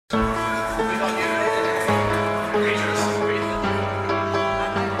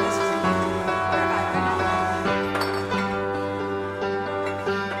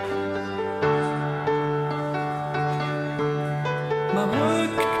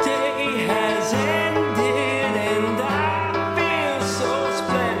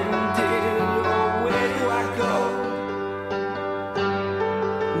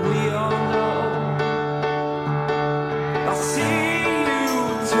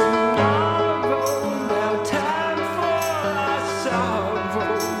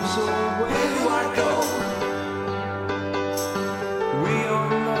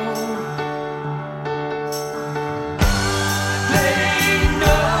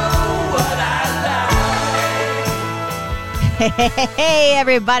Hey,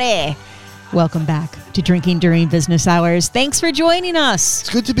 everybody. Welcome back to Drinking During Business Hours. Thanks for joining us. It's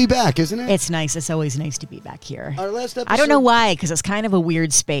good to be back, isn't it? It's nice. It's always nice to be back here. Our last episode. I don't know why, because it's kind of a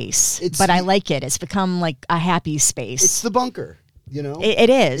weird space, but I like it. It's become like a happy space. It's the bunker, you know? It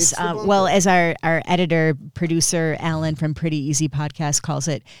is. Well, as our editor, producer, Alan from Pretty Easy Podcast calls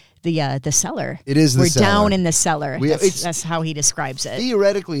it, the cellar. It is the cellar. We're down in the cellar. That's how he describes it.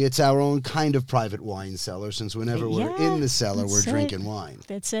 Theoretically, it's our own kind of private wine cellar, since whenever we're in the cellar, we're drinking wine.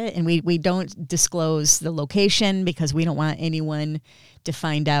 That's it. And we don't disclose the location because we don't want anyone to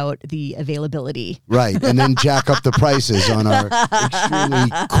find out the availability. Right. And then jack up the prices on our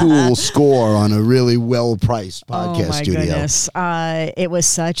extremely cool score on a really well-priced podcast studio. Oh, my goodness. It was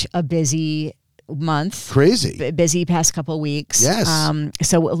such a busy month. Crazy. Busy past couple weeks. Yes.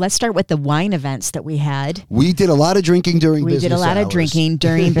 So let's start with the wine events that we had. We did a lot of drinking during business hours. We did a lot of drinking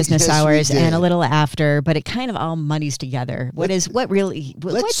during business Yes, hours we did. and a little after, but it kind of all muddies together. What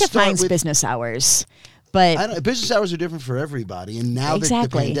defines business hours? But business hours are different for everybody, and now that the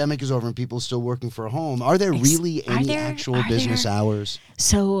pandemic is over and people are still working from home, are there really any actual business hours?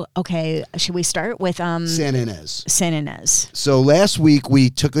 So, okay, should we start with San Ynez? San Ynez. So last week we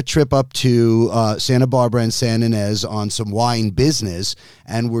took a trip up to Santa Barbara and San Ynez on some wine business,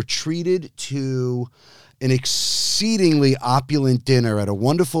 and were treated to an exceedingly opulent dinner at a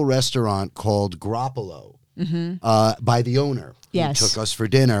wonderful restaurant called Grappolo by the owner. Yes. Who took us for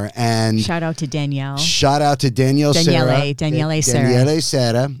dinner. And shout out to Danielle. Shout out to Danielle Serra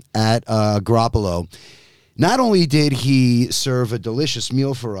at Grappolo. Not only did he serve a delicious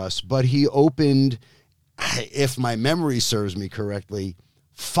meal for us, but he opened, if my memory serves me correctly,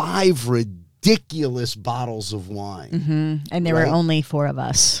 5 ridiculous bottles of wine. Mm-hmm. And there were only 4 of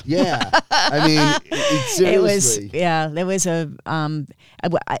us. Yeah. I mean, seriously. It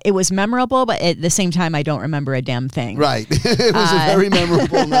was memorable, but at the same time, I don't remember a damn thing. Right. It was a very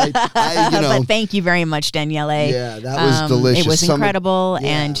memorable night. But thank you very much, Daniele. Yeah, that was delicious. It was incredible.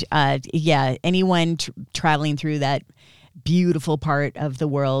 And anyone traveling through that beautiful part of the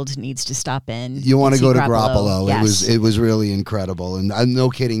world needs to stop in. You want to go to Grappolo. Yes. It was really incredible. And I'm no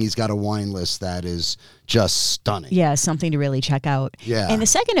kidding, he's got a wine list that is just stunning. Yeah, something to really check out. Yeah. And the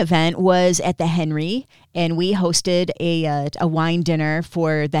second event was at the Henry, and we hosted a wine dinner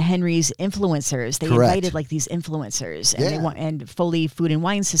for the Henry's influencers. They invited like these influencers, and and Foley Food and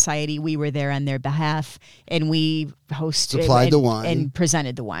Wine Society. We were there on their behalf, and we supplied the wine and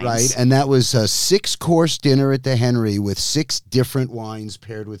presented the wines. Right, and that was a 6-course dinner at the Henry with 6 different wines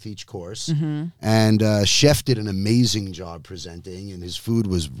paired with each course. Mm-hmm. And Chef did an amazing job presenting, and his food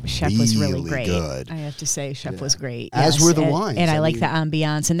was really great. Good. I have to say, Chef was great. As were the wines. And I like the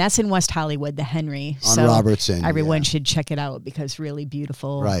ambiance. And that's in West Hollywood, the Henry. On Robertson. Everyone should check it out because really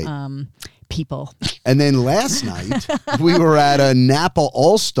beautiful people. And then last night, we were at a Napa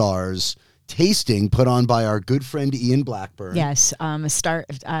All-Stars tasting put on by our good friend Ian Blackburn. Yes,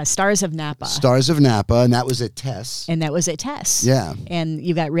 Stars of Napa. Stars of Napa, and that was at Tess. Yeah. And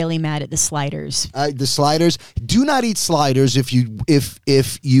you got really mad at the sliders. The sliders. Do not eat sliders if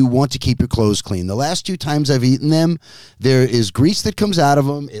you want to keep your clothes clean. The last 2 times I've eaten them, there is grease that comes out of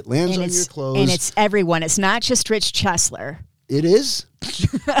them. It lands on your clothes. And it's everyone. It's not just Rich Chesler. It is?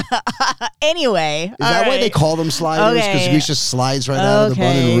 Anyway. Is that why they call them sliders? Because grease just slides right out of the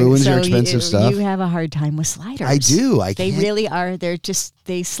bun and ruins your expensive stuff? You have a hard time with sliders. I do. They really are. They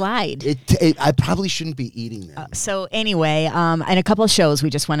slide. I probably shouldn't be eating them. So anyway, and a couple of shows we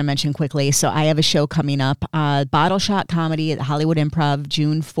just want to mention quickly. So I have a show coming up, Bottle Shot Comedy at the Hollywood Improv,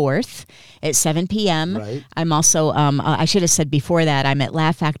 June 4th at 7 p.m. Right. I'm also, I should have said before that, I'm at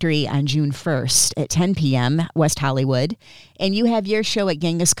Laugh Factory on June 1st at 10 p.m., West Hollywood. And you have your show at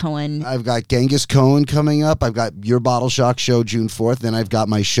Genghis Cohen. I've got Genghis Cohen coming up. I've got your Bottle Shock show June 4th. Then I've got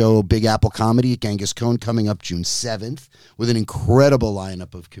my show Big Apple Comedy at Genghis Cohen coming up June 7th with an incredible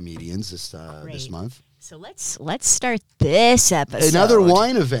lineup of comedians this month. So let's start this episode. Another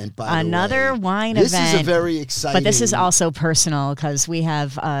wine event, by the way. Another wine event. This is a very exciting. But this is also personal because we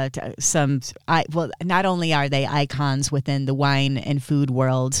have not only are they icons within the wine and food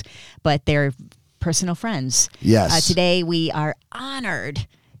world, but they're personal friends. Yes. Today we are honored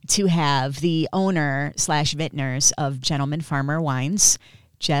to have the owner / vintners of Gentleman Farmer Wines,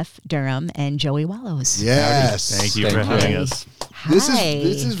 Jeff Durham and Joey Wolosz. Yes. Thank you for having us. This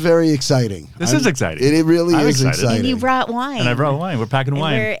is very exciting. This is exciting. It really is exciting. And you brought wine. And I brought wine. We're packing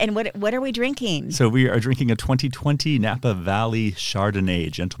wine. And what are we drinking? So we are drinking a 2020 Napa Valley Chardonnay,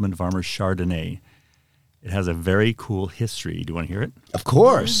 Gentleman Farmer Chardonnay. It has a very cool history. Do you want to hear it? Of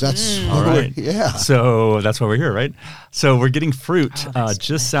course. That's all right. Yeah. So that's why we're here, right? So we're getting fruit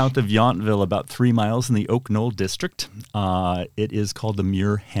just south of Yountville, about 3 miles in the Oak Knoll district. It is called the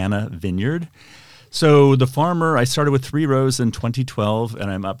Muir Hannah Vineyard. So the farmer, I started with 3 rows in 2012, and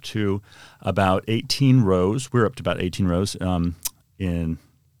I'm up to about 18 rows. We're up to about 18 rows in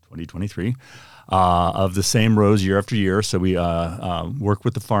 2023 of the same rows year after year. So we work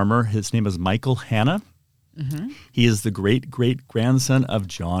with the farmer. His name is Michael Hannah. Mm-hmm. He is the great-great-grandson of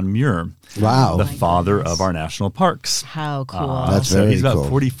John Muir. Wow. The father of our national parks. How cool. That's so very he's about cool.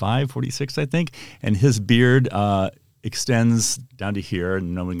 45, 46, I think. And his beard extends down to here.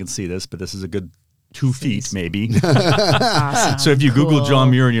 And no one can see this, but this is a good 2 feet, maybe. Awesome. So if you Google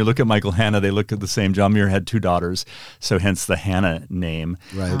John Muir and you look at Michael Hannah, they look at the same. John Muir had 2 daughters, so hence the Hannah name.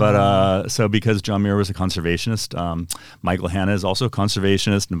 Right. But so because John Muir was a conservationist, Michael Hannah is also a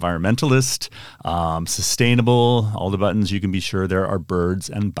conservationist, environmentalist, sustainable. All the buttons, you can be sure there are birds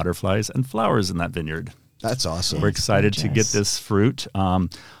and butterflies and flowers in that vineyard. That's awesome. We're excited to get this fruit.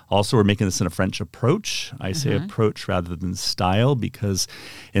 Also, we're making this in a French approach. I say approach rather than style because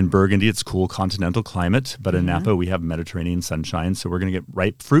in Burgundy, it's cool continental climate. But in Napa, we have Mediterranean sunshine. So we're going to get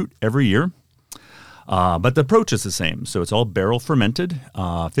ripe fruit every year. But the approach is the same. So it's all barrel fermented,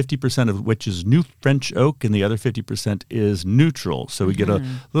 50% of which is new French oak, and the other 50% is neutral. So we get a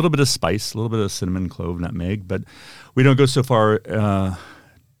little bit of spice, a little bit of cinnamon, clove, nutmeg. But we don't go so far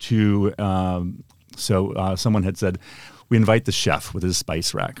So someone had said, we invite the chef with his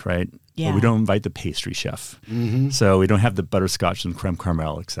spice rack, right? Yeah. But we don't invite the pastry chef. So we don't have the butterscotch and creme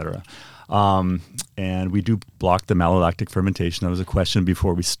caramel, et cetera. And we do block the malolactic fermentation. That was a question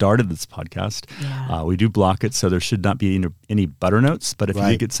before we started this podcast. Yeah. We do block it, so there should not be any butter notes. But if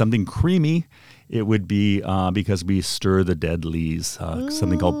you get something creamy, it would be because we stir the dead leaves,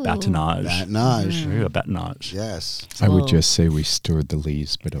 something called batonnage. Batonnage. There you go, batonnage. Yes. I would just say we stirred the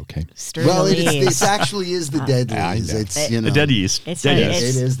leaves, but okay. Stir the leaves. It actually is the dead leaves. It's, The dead yeast. It's Dead a- yeast.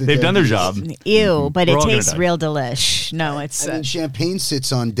 it's- It is the They've dead done their leaves. job. Ew, but We're it all gonna tastes die. real delish. No, it's I mean, champagne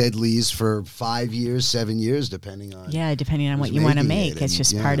sits on dead leaves for 5 years, 7 years, depending on. depending on what who's you want to making make. it, It's and,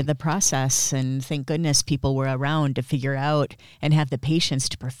 just part of the process. And thank goodness people were around to figure out and have the patience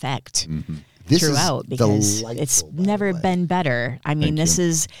to perfect This is throughout because delightful, it's by the never way. been better. I mean,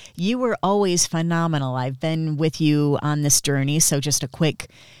 you were always phenomenal. I've been with you on this journey. So just a quick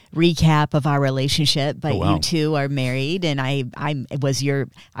recap of our relationship, but you two are married and I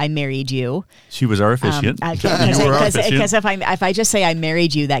married you. She was our officiate. Because if I just say I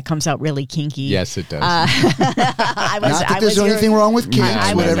married you, that comes out really kinky. Yes, it does. Not that there's anything wrong with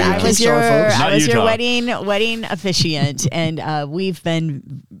kinks, whatever your kinks are, folks. Not I was your Utah. wedding officiant, and we've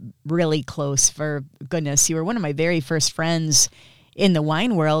been really close for goodness. You were one of my very first friends in the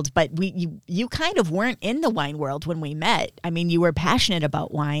wine world, but you kind of weren't in the wine world when we met. I mean, you were passionate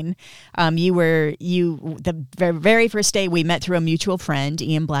about wine. The very first day we met through a mutual friend,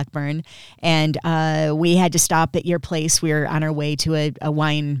 Ian Blackburn, and we had to stop at your place. We were on our way to a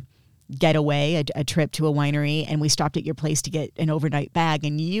wine getaway, a trip to a winery, and we stopped at your place to get an overnight bag,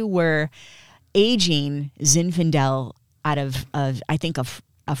 and you were aging Zinfandel out of I think a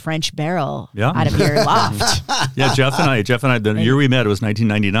French barrel out of your loft. Yeah, Jeff and I, the year we met, it was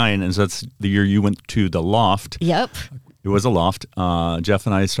 1999, and so that's the year you went to the loft. Yep. It was a loft. Jeff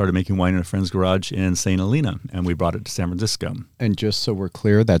and I started making wine in a friend's garage in St. Helena, and we brought it to San Francisco. And just so we're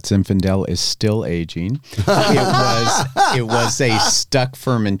clear, that Zinfandel is still aging. It was a stuck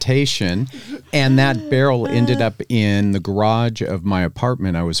fermentation, and that barrel ended up in the garage of my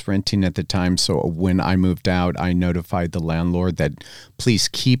apartment I was renting at the time. So when I moved out, I notified the landlord that please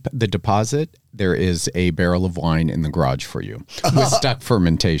keep the deposit. There is a barrel of wine in the garage for you with stuck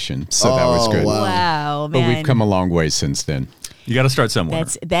fermentation. So that was good. Wow, But man. we've come a long way since then. You got to start somewhere.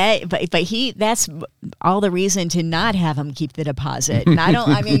 That's all the reason to not have him keep the deposit. And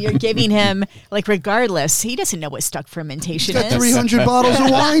I mean, you're giving him, like, regardless, he doesn't know what stuck fermentation Got is. 300 bottles of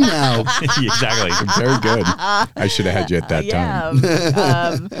wine now. Exactly. Very good. I should have had you at that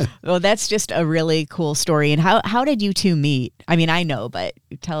time. Well, that's just a really cool story. And how did you two meet? I mean, I know, but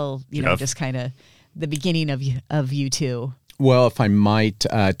tell, Jeff. just kind of the beginning of you two. Well, if I might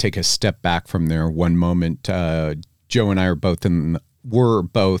take a step back from there one moment, Joe and I were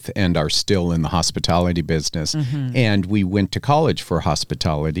both and are still in the hospitality business. And we went to college for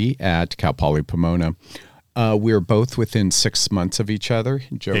hospitality at Cal Poly Pomona. We were both within 6 months of each other.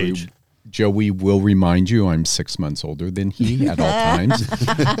 Joey will remind you I'm 6 months older than he at all times.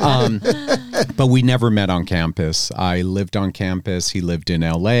 But we never met on campus. I lived on campus. He lived in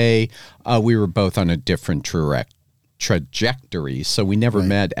L.A. We were both on a different trajectory. So we never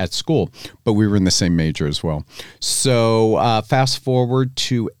met at school, but we were in the same major as well. So fast forward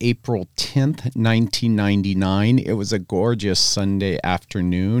to April 10th, 1999. It was a gorgeous Sunday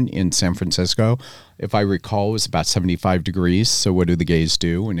afternoon in San Francisco. If I recall, it was about 75 degrees. So what do the gays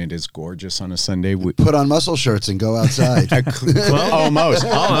do when it is gorgeous on a Sunday? We put on muscle shirts and go outside. Well, almost.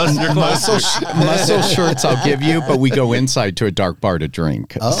 Muscle shirts I'll give you, but we go inside to a dark bar to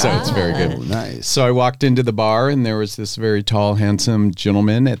drink. So it's very good. Nice. So I walked into the bar, and there was this very tall, handsome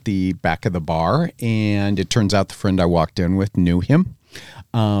gentleman at the back of the bar. And it turns out the friend I walked in with knew him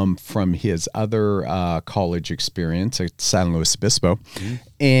from his other college experience at San Luis Obispo.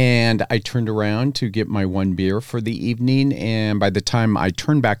 And I turned around to get my one beer for the evening. And by the time I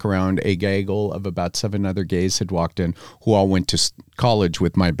turned back around, a gaggle of about 7 other gays had walked in who all went to college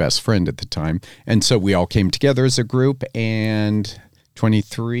with my best friend at the time. And so we all came together as a group, and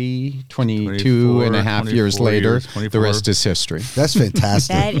 22 and a half years later, the rest is history. That's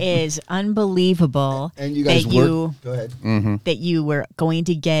fantastic. That is unbelievable. And you guys go ahead. That you were going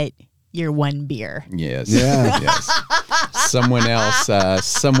to get your one beer. Yes. Yeah. Yes. Someone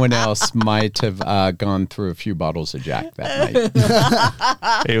else might have gone through a few bottles of Jack that night.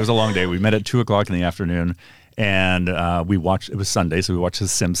 It was a long day. We met at 2:00 in the afternoon. And we watched, it was Sunday, so we watched The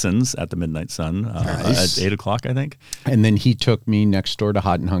Simpsons at the Midnight Sun at 8 o'clock, I think. And then he took me next door to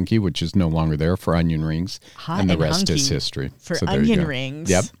Hot and Hunky, which is no longer there, for onion rings. Hot and the and rest Hunky is history. for So onion rings.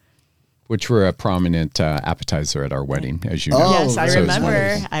 Yep. Which were a prominent appetizer at our wedding, as you know. Oh, Yes, I so remember.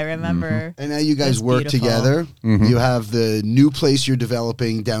 nice. I remember. And now you guys That's work beautiful. together. You have the new place you're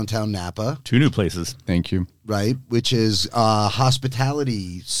developing downtown Napa, 2 new places. Thank you. right? Which is a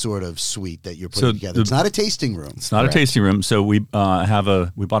hospitality sort of suite that you're putting So together. It's not a tasting room. It's not a tasting room. So we bought a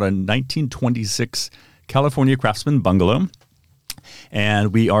 1926 California Craftsman bungalow.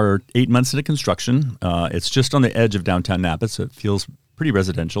 And we are 8 months into construction. It's just on the edge of downtown Napa, so it feels pretty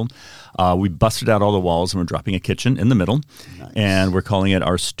residential. We busted out all the walls, and we're dropping a kitchen in the middle. Nice. And we're calling it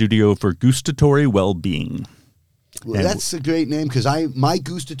our Studio for Gustatory Well-Being. Well, that's a great name, because my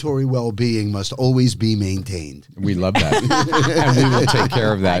gustatory well-being must always be maintained. We love that. And we will take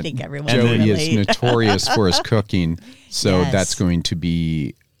care of that. I think everyone Joey can is relate. notorious for his cooking, so Yes. that's going to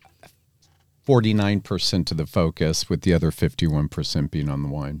be 49% of the focus, with the other 51% being on the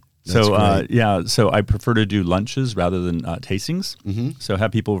wine. So I prefer to do lunches rather than tastings. So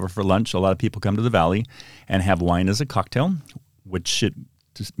have people over for lunch. A lot of people come to the Valley and have wine as a cocktail, which it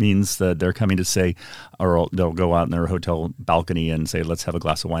just means that they're coming to say, or they'll go out in their hotel balcony and say, let's have a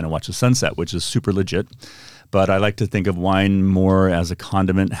glass of wine and watch the sunset, which is super legit. But I like to think of wine more as a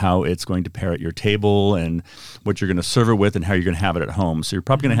condiment, how it's going to pair at your table and what you're going to serve it with and how you're going to have it at home. So you're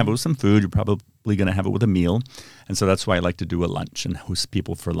probably going to have it with some food. You're probably going to have it with a meal. And so that's why I like to do a lunch and host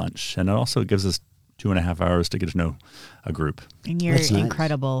people for lunch. And it also gives us 2.5 hours to get to know a group. And you're That's nice.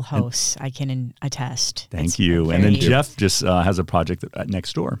 incredible hosts. I can attest. Thank It's you. And then very- Jeff just has a project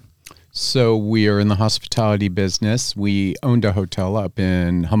next door. So we are in the hospitality business. We owned a hotel up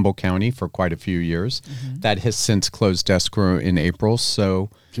in Humboldt County for quite a few years. That has since closed escrow in April. So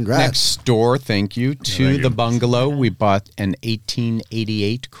Congrats. next door, thank you, to Thank the you. bungalow. We bought an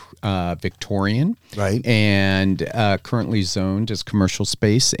 1888 Victorian. Right. And currently zoned as commercial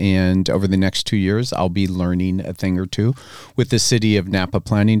space. And over the next 2 years, I'll be learning a thing or two with the City of Napa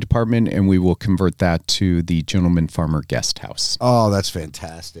Planning Department, and we will convert that to the Gentleman Farmer Guest House. Oh, that's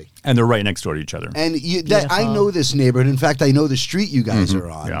fantastic. And they're right next door to each other. And I Beautiful. know this neighborhood. In fact, I know the street you guys are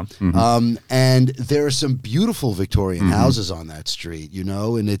on. Yeah. And there are some beautiful Victorian houses on that street,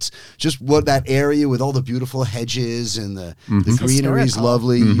 and it's just what that area with all the beautiful hedges and the greenery is historical.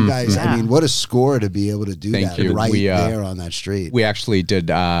 lovely. You guys, Yeah. I mean, what a score to be able to do Thank that you. right We, there on that street. We actually did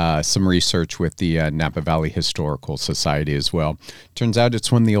some research with the Napa Valley Historical Society as well. Turns out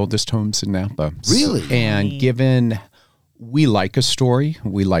it's one of the oldest homes in Napa. Really? And given we like a story,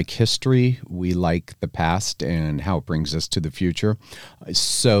 we like history, we like the past and how it brings us to the future.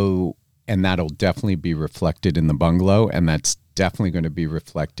 And that'll definitely be reflected in the bungalow, and that's definitely going to be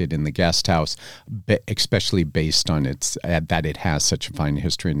reflected in the guest house, especially based on that it has such a fine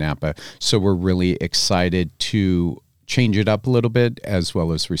history in Napa. So we're really excited to change it up a little bit, as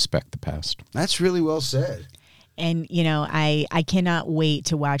well as respect the past. That's really well said. And, I cannot wait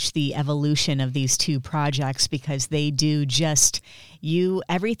to watch the evolution of these two projects, because they do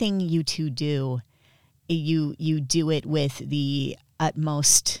everything you two do, you do it with the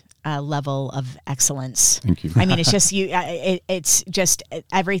utmost level of excellence. Thank you. I mean, it's just it's just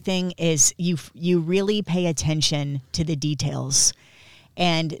everything is you really pay attention to the details,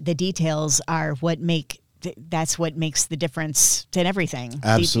 and the details are what make that's what makes the difference in everything.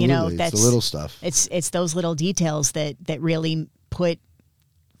 Absolutely. It's the little stuff. It's those little details that really put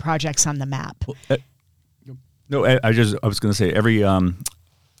projects on the map. No, I was going to say every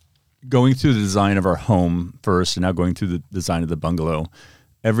going through the design of our home first, and now going through the design of the bungalow,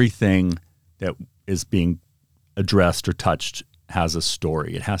 everything that is being addressed or touched has a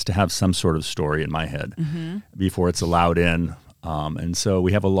story. It has to have some sort of story in my head before it's allowed in. And so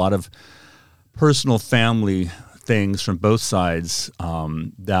we have a lot of personal family things from both sides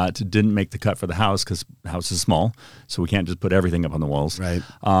that didn't make the cut for the house because the house is small, so we can't just put everything up on the walls. Right.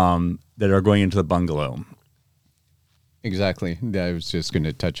 That are going into the bungalow. Exactly. I was just going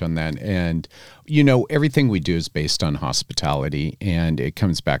to touch on that. And, everything we do is based on hospitality, and it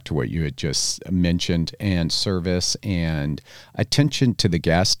comes back to what you had just mentioned, and service and attention to the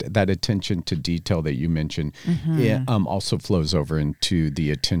guest. That attention to detail that you mentioned it, also flows over into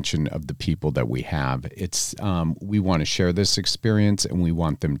the attention of the people that we have. It's we want to share this experience, and we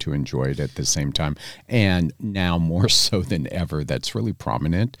want them to enjoy it at the same time. And now more so than ever, that's really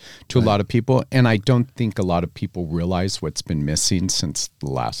prominent to a lot of people. And I don't think a lot of people realize what's been missing since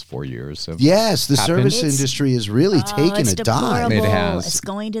the last 4 years of the service industry is really taking a dive. It has. It's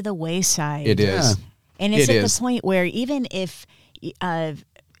going to the wayside. It is. And it's at the point where even if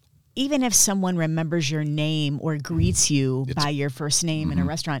someone remembers your name or greets you by your first name in a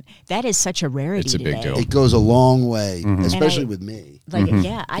restaurant, that is such a rarity. It's a big deal. It goes a long way, especially with me. I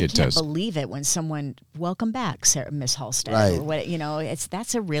can't believe it when someone, welcome back, Sarah, Miss Halstead. Right. Or what,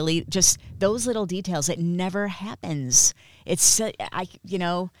 that's a really, just those little details. It never happens.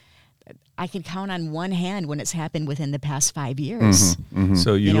 I can count on one hand when it's happened within the past 5 years.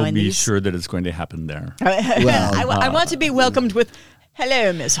 So you'll be sure that it's going to happen there. I want to be welcomed with,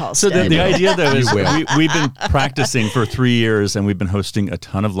 hello, Miss Halstead. So the idea, though, is we've been practicing for 3 years, and we've been hosting a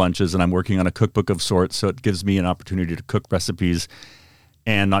ton of lunches, and I'm working on a cookbook of sorts, so it gives me an opportunity to cook recipes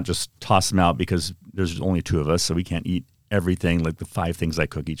and not just toss them out because there's only 2 of us, so we can't eat everything, like the 5 things I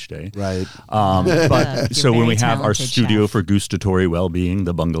cook each day. Right. But so when we have our studio for gustatory well-being,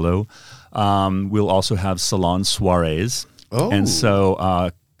 the bungalow, we'll also have salon soirees. Oh. And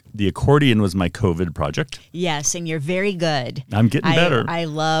so the accordion was my COVID project. Yes, and you're very good. I'm getting better. I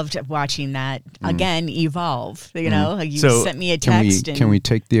loved watching that, again, evolve. You sent me a Can text. can we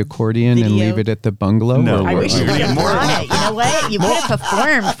take the accordion and leave it at the bungalow? No. I wish you would have brought it. You know what? You could have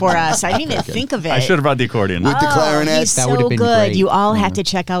performed for us. I didn't even think of it. I should have brought the accordion. With the clarinet. He's That so would have been good. great. You all have to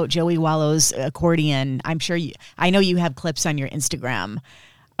check out Joey Wolosz's accordion. I'm sure I know you have clips on your Instagram.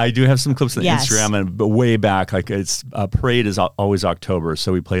 I do have some clips on Yes. Instagram, but way back, like it's parade is always October,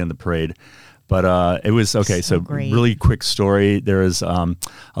 so we play in the parade. But it was okay. So great. Really quick story. There is a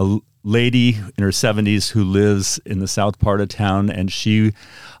lady in her 70s who lives in the south part of town, and she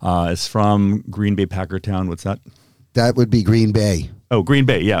is from Green Bay Packertown. What's that? That would be Green Bay. Oh, Green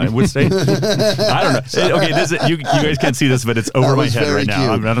Bay, yeah. Which state? I don't know. Okay, you guys can't see this, but it's over my head right now. Cute.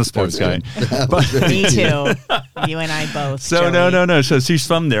 I'm not a sports guy. Me too. You and I both. So Joey. no. So she's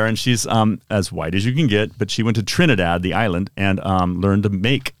from there, and she's as white as you can get. But she went to Trinidad, the island, and learned to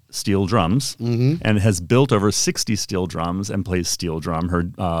make steel drums, and has built over 60 steel drums and plays steel drum. Her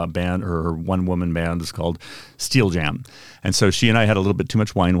band, her one-woman band, is called Steel Jam. And so she and I had a little bit too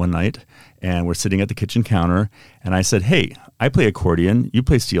much wine one night, and we're sitting at the kitchen counter, and I said, "Hey, I play accordion, you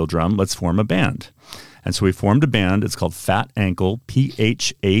play steel drum, let's form a band." And so we formed a band. It's called Fat Ankle,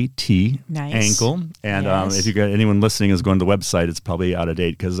 P-H-A-T, Nice. Ankle. And Yes. if you got anyone listening is going to the website, it's probably out of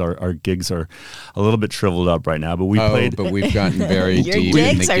date because our gigs are a little bit shriveled up right now. But we played. But we've gotten very Your deep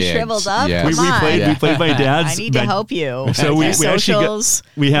in gigs the are gigs. shriveled up? Yes. Come on. We played my dad's. I need to help you. So we actually socials.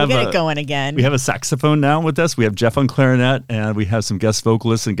 we have we'll get it going again. We have a saxophone now with us. We have Jeff on clarinet, and we have some guest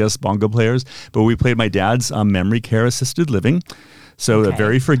vocalists and guest bongo players. But we played my dad's memory care assisted living. So a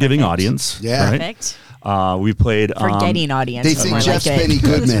very forgiving audience. Yeah. Right? Perfect. We played Forgetting audience. They is think more Jeff's like it. Benny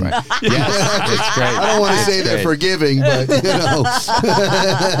Goodman. Yes, it's great. I don't want to say they're forgiving, but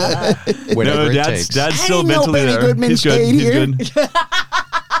Whatever it Dad's takes. still I didn't know mentally Benny there. Goodman He's good. stayed He's here. good.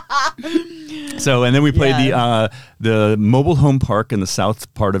 So, and then we played the mobile home park in the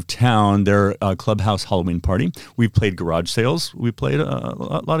south part of town, their clubhouse Halloween party. We played garage sales. We played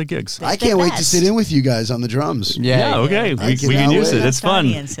a lot of gigs. I can't wait to sit in with you guys on the drums. Yeah, okay. We can use it. It's fun.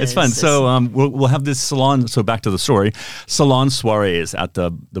 It's fun. So we'll have this salon. So back to the story. Salon soirees at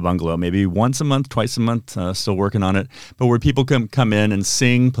the bungalow, maybe once a month, twice a month. Still working on it. But where people come in and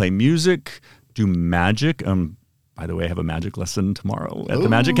sing, play music, do magic. by the way, I have a magic lesson tomorrow at the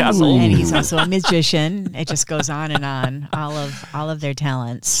Magic Castle. And he's also a magician. It just goes on and on, all of their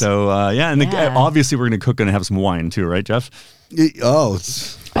talents. So, obviously we're going to cook and have some wine too, right, Jeff? I'll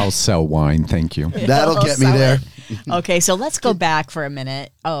sell wine. Thank you. That'll get me there. Okay, so let's go back for a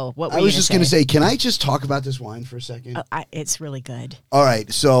minute. Oh, what were I you was just going to say? say, can I just talk about this wine for a second? It's really good. All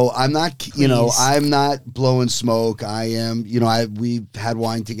right, so I'm not, Please. I'm not blowing smoke. I am, we had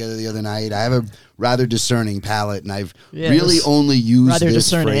wine together the other night. I have a rather discerning palate, and I've really only used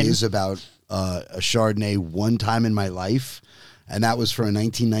this phrase about a Chardonnay one time in my life, and that was for a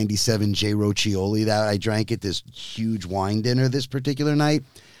 1997 J. Roccioli that I drank at this huge wine dinner this particular night.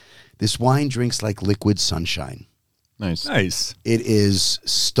 This wine drinks like liquid sunshine. Nice. It is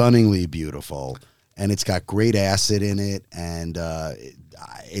stunningly beautiful, and it's got great acid in it, and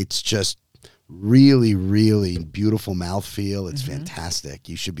it's just really, really beautiful mouthfeel. It's fantastic.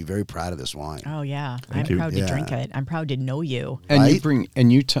 You should be very proud of this wine. Oh yeah, Thank I'm you. proud to drink it. I'm proud to know you.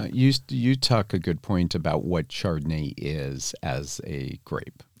 And you talk a good point about what Chardonnay is as a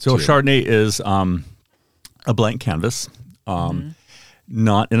grape. So Chardonnay is a blank canvas.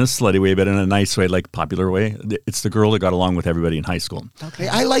 Not in a slutty way, but in a nice way, like popular way. It's the girl that got along with everybody in high school. Okay,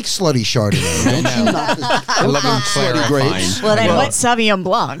 I like slutty Chardonnay. I love them slutty grapes. Well, then what's Sauvignon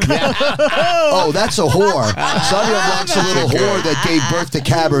Blanc? Oh, that's a whore. Sauvignon Blanc's a little whore that gave birth to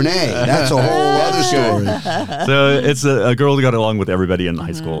Cabernet. That's a whole other story. So it's a girl that got along with everybody in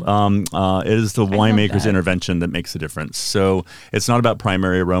high school. It is the winemaker's intervention that makes the difference. So it's not about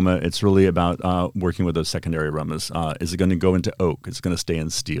primary aroma. It's really about working with those secondary aromas. Is it going to go into oak? Is it going to stay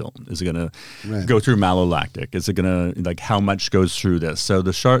in steel? Is it going to go through malolactic? Is it going to, how much goes through this? So the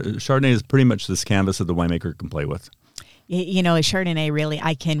Chardonnay is pretty much this canvas that the winemaker can play with. A Chardonnay, really,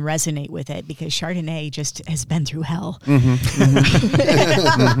 I can resonate with it because Chardonnay just has been through hell.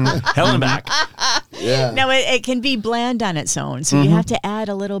 Hell and back. Yeah. No, it can be bland on its own. So you have to add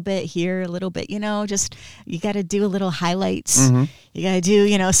a little bit here, a little bit, just you got to do a little highlights. You got to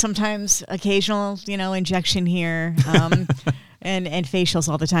do, sometimes occasional, injection here. And facials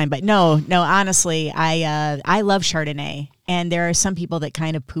all the time. But no, honestly, I love Chardonnay. And there are some people that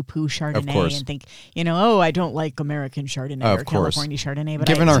kind of poo-poo Chardonnay and think, I don't like American Chardonnay or California Chardonnay. But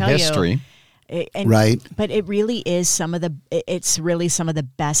given our history. But it really is it's really some of the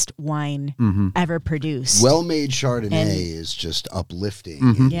best wine ever produced. Well-made Chardonnay is just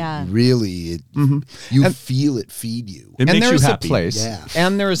uplifting. Yeah. Really, you feel it feed you. It makes you happy.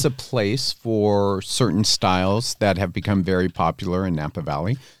 And there is a place for certain styles that have become very popular in Napa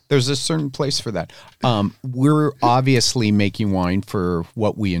Valley. There's a certain place for that. We're obviously making wine for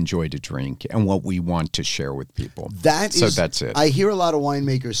what we enjoy to drink and what we want to share with people. That's it. I hear a lot of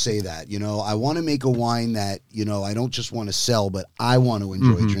winemakers say that. I want to make a wine that, I don't just want to sell, but I want to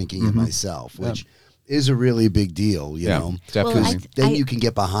enjoy drinking it myself, which is a really big deal, you know. Definitely. Well, then you can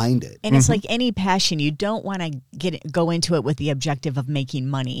get behind it. And it's like any passion, you don't want to go into it with the objective of making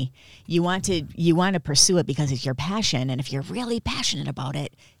money. You want to pursue it because it's your passion, and if you're really passionate about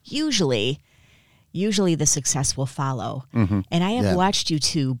it, usually the success will follow. And I have watched you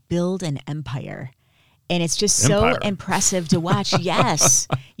two build an empire. And it's just so impressive to watch. Yes,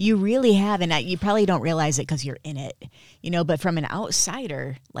 you really have. And you probably don't realize it because you're in it, but from an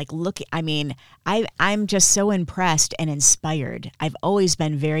outsider, I'm just so impressed and inspired. I've always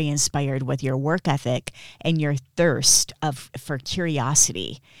been very inspired with your work ethic and your thirst for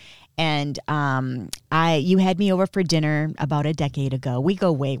curiosity. And you had me over for dinner about a decade ago. We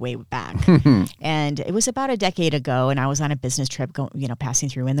go way, way back. And it was about a decade ago, and I was on a business trip, passing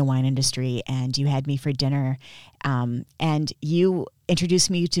through in the wine industry, and you had me for dinner. And you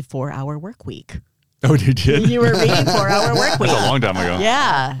introduced me to 4-Hour Work Week. Oh, you did? You were reading 4-Hour Work Week. That's a long time ago.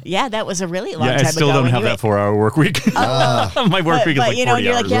 Yeah, that was a really long time ago. I still don't have that 4-hour work week. My work week is like 40 hours.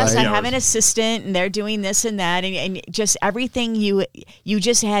 You're like, yes, I hours. have an assistant, and they're doing this and that, and just everything. You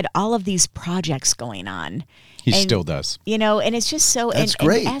just had all of these projects going on. He still does. And it's just so. That's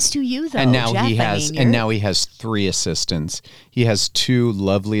great. And as do you, though. And now Jeff, now he has 3 assistants. He has 2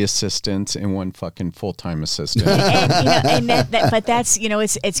 lovely assistants and 1 fucking full-time assistant. But that's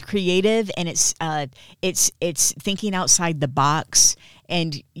it's creative, and it's thinking outside the box.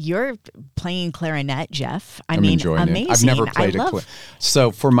 And you're playing clarinet, Jeff. I'm enjoying amazing. it. I've never played a clarinet.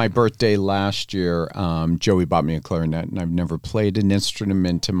 So for my birthday last year, Joey bought me a clarinet, and I've never played an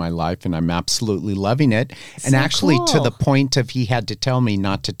instrument in my life, and I'm absolutely loving it. And actually, to the point of he had to tell me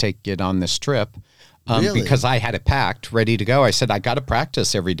not to take it on this trip because I had it packed, ready to go. I said, I got to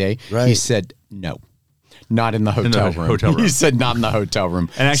practice every day. Right. He said, no. Not in the hotel room. He said, not in the hotel room.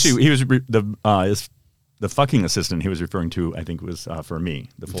 And actually, he was The fucking assistant he was referring to, I think, was for me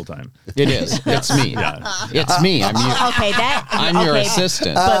the full time. It is. It's me. It's me. I'm your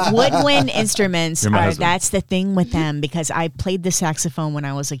assistant. But woodwind instruments that's the thing with them, because I played the saxophone when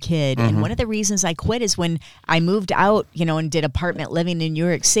I was a kid, and one of the reasons I quit is when I moved out, and did apartment living in New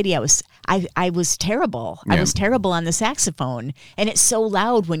York City. I was terrible. Yeah. I was terrible on the saxophone, and it's so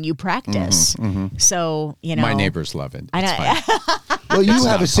loud when you practice. So my neighbors love it. Well, you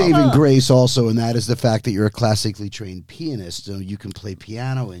have a saving grace also, and that is the fact that you're a classically trained pianist, so you can play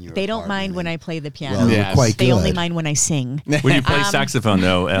piano in your They don't mind when I play the piano. Well, you're quite good. They only mind when I sing. When you play saxophone,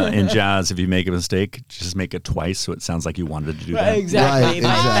 though, in jazz, if you make a mistake, just make it twice so it sounds like you wanted to do that. Exactly.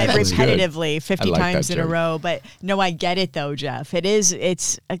 Right, repetitively, 50 times in a row. But no, I get it, though, Jeff.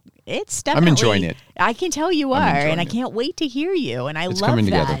 It's definitely. I'm enjoying it. I can tell you are, and I can't wait to hear you. And it's love that.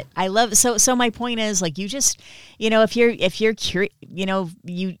 Together. I love so. My point is, like, you just, if you're curious,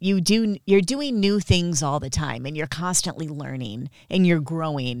 you're doing new things all the time, and you're constantly learning, and you're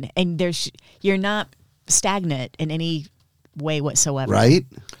growing, and you're not stagnant in any way whatsoever. Right.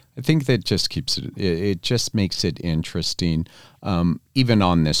 I think that just keeps it. It just makes it interesting. Even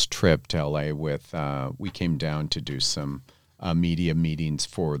on this trip to LA, we came down to do some media meetings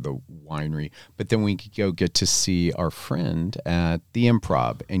for the winery, but then we could go get to see our friend at the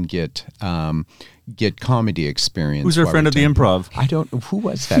Improv and get comedy experience. Who's our friend at the Improv? I don't know. Who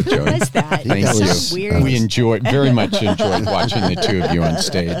was that, Joey? Who was that? Thank you. So weird. We very much enjoyed watching the two of you on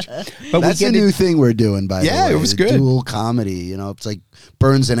stage. But that's a new thing we're doing, by the way. Yeah, it was good. Dual comedy, it's like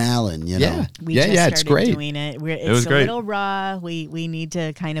Burns and Allen, Yeah, we just started it's great. Doing it. It was a great. little raw. We need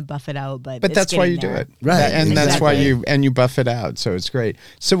to kind of buff it out, but that's why you do it, right? And that's why you buff it out. So it's great.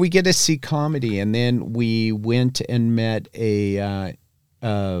 So we get to see comedy, and then we went and met a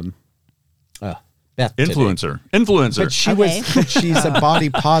Beth influencer. But she's a body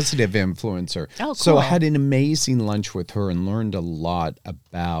positive influencer. Oh, cool. So I had an amazing lunch with her and learned a lot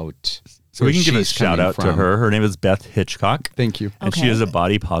about. So we can give a shout out to her. Her name is Beth Hitchcock. Thank you. And she is a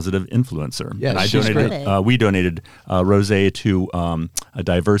body positive influencer. Yeah, and we donated rosé to a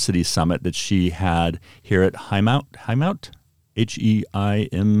diversity summit that she had here at Heimat. HEIMAT.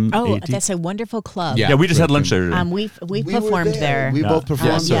 Oh, that's a wonderful club. Yeah, we just had lunch there today. We performed there. We both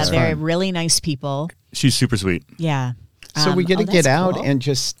performed. Yeah, they're really nice people. She's super sweet. Yeah. So we get to get out cool. and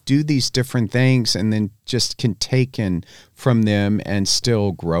just do these different things, and then just can take in from them and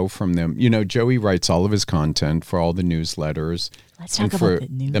still grow from them. Joey writes all of his content for all the newsletters. Let's talk for about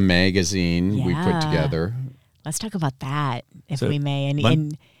the magazine we put together. Let's talk about that, if we may.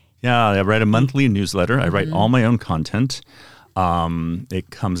 I write a monthly newsletter. I write all my own content. It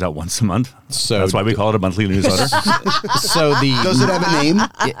comes out once a month. So that's why we call it a monthly newsletter. Does it have a name?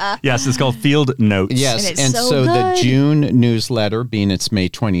 Yes, it's called Field Notes. Yes, and so the June newsletter, being it's May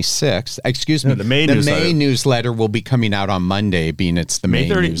 26th, the May newsletter will be coming out on Monday, being it's the May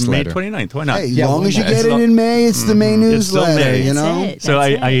newsletter. May 29th. Why not? Hey, as long as you get it in May, it's the May newsletter. May. So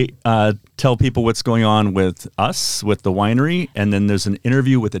I tell people what's going on with us, with the winery, and then there's an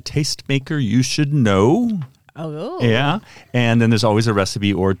interview with a tastemaker you should know. Oh. Yeah. And then there's always a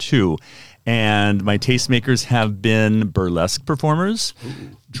recipe or two. And my tastemakers have been burlesque performers,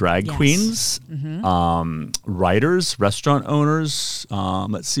 drag queens, writers, restaurant owners,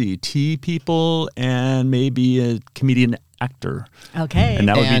 tea people, and maybe a comedian actor. Okay. And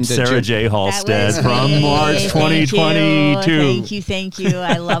that would be Sarah J. Halstead from March 2022. Thank you.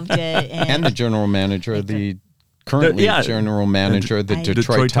 I loved it. And the general manager of the... Currently, general manager of the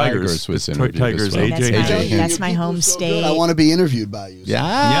Detroit Tigers was Detroit Tigers, AJ. That's my home state. I want to be interviewed by you. So.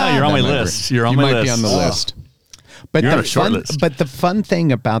 Yeah, you're on my list. You might be on the list. But you're on a short list. But the fun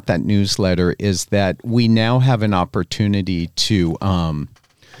thing about that newsletter is that we now have an opportunity to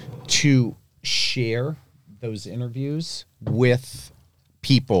share those interviews with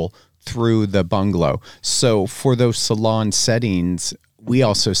people through the bungalow. So for those salon settings, we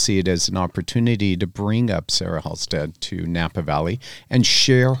also see it as an opportunity to bring up Sarah Halstead to Napa Valley and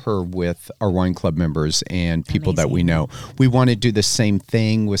share her with our wine club members and people that we know. We want to do the same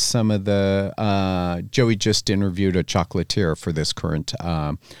thing with some of the, Joey just interviewed a chocolatier for this current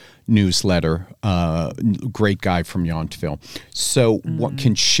newsletter, great guy from Yountville. So what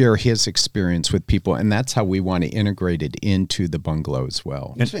can share his experience with people, and that's how we want to integrate it into the bungalow as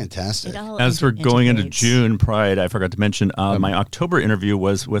well. It's fantastic. As we're going into June Pride, I forgot to mention my October interview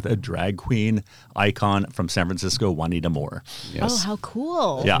was with a drag queen icon from San Francisco, Juanita Moore. Yes. Oh, how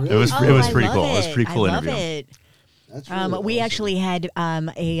cool! Yeah, it was pretty cool. It was a pretty cool interview. That's really we awesome. actually had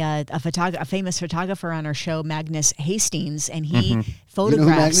a famous photographer on our show, Magnus Hastings, and he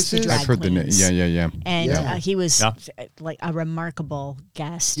photographs Magnus the is? drag I've heard the name. queens. Yeah. And he was Yeah. like a remarkable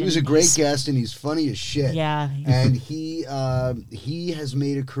guest. He was a great guest, and he's funny as shit. Yeah. And he has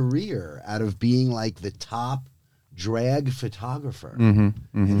made a career out of being like the top drag photographer.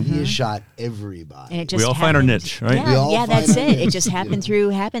 And he has shot everybody. And it just We all find our happened- niche, right? We all Yeah, find that's our it. It niche, just happened through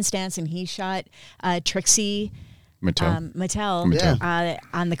happenstance, and he shot Trixie Mattel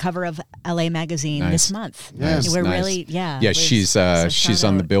on the cover of LA Magazine this month. Nice. We're Nice. really, She's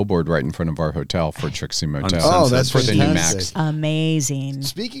on the billboard right in front of our hotel for Trixie Motel. Oh, that's for the new fantastic. Max. amazing.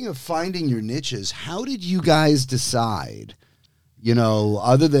 Speaking of finding your niches, how did you guys decide,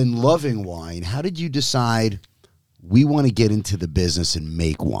 other than loving wine, how did you decide we want to get into the business and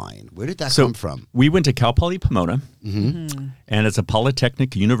make wine? Where did that come from? We went to Cal Poly Pomona, and it's a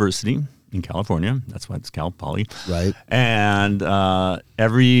polytechnic university in California. That's why it's Cal Poly. Right. And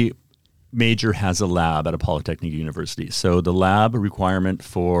every major has a lab at a polytechnic university. So the lab requirement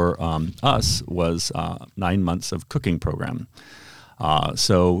for us was 9 months of cooking program.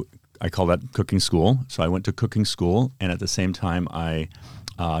 So I call that cooking school. So I went to cooking school, and at the same time I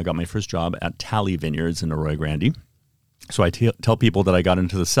got my first job at Tally Vineyards in Arroyo Grande. So I tell people that I got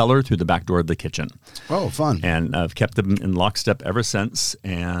into the cellar through the back door of the kitchen. Oh, fun. And I've kept them in lockstep ever since.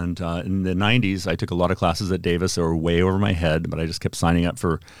 And in the 90s, I took a lot of classes at Davis that were way over my head, but I just kept signing up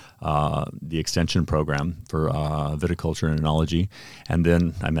for the extension program for viticulture and enology. And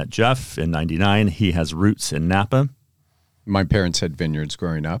then I met Jeff in 99. He has roots in Napa. My parents had vineyards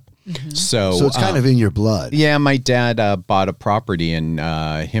growing up. So it's kind of in your blood. Yeah, my dad bought a property, and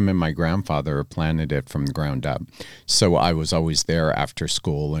him and my grandfather planted it from the ground up. So I was always there after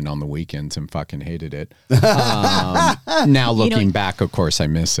school and on the weekends and fucking hated it. Now looking back, of course, I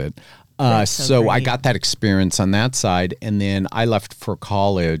miss it. So I got that experience on that side, and then I left for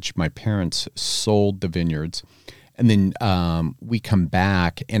college. My parents sold the vineyards. And then we come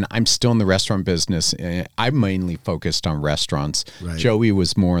back, and I'm still in the restaurant business. I'm mainly focused on restaurants. Right. Joey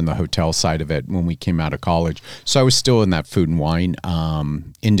was more in the hotel side of it when we came out of college. So I was still in that food and wine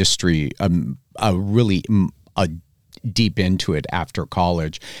industry, really deep into it after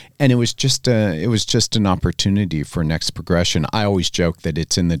college. And it was just an opportunity for next progression. I always joke that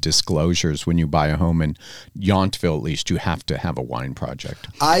it's in the disclosures when you buy a home in Yountville, at least you have to have a wine project.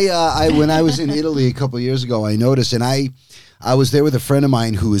 I when I was in Italy a couple of years ago, I noticed, and I was there with a friend of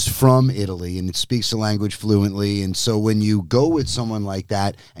mine who is from Italy and speaks the language fluently. And so when you go with someone like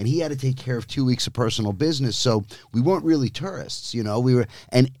that, and he had to take care of 2 weeks of personal business, so we weren't really tourists,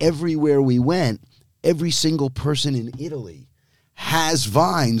 and everywhere we went, every single person in Italy has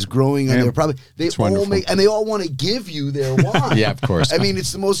vines growing on their property. They all want to give you their wine. Yeah, of course. I mean,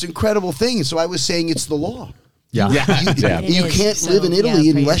 it's the most incredible thing. So I was saying it's the law. Yeah. You can't live in Italy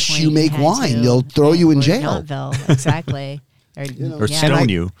unless you make wine. They'll throw you in jail. Exactly. Or stone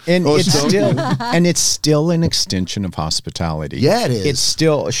you. And it's still an extension of hospitality. Yeah, it is. It's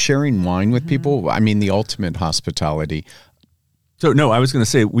still sharing wine with people. I mean, the ultimate hospitality. So, no, I was going to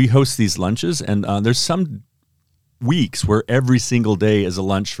say we host these lunches, and there's some weeks where every single day is a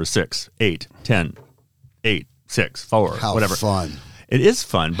lunch for 6, 8, 10, 8, 6, 4, How whatever. fun. It is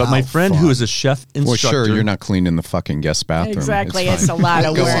fun, but How my friend fun. who is a chef instructor. Well, sure, you're not cleaning the fucking guest bathroom. Exactly. It's It's a lot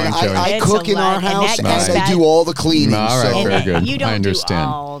of Go work. on, Joey. I It's cook a in our lot, and house, that and gets I back- do all the cleaning. All right, so very good. You don't I understand.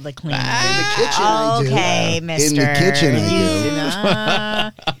 do all the cleaning. in the kitchen, I do. Okay, mister. In the kitchen,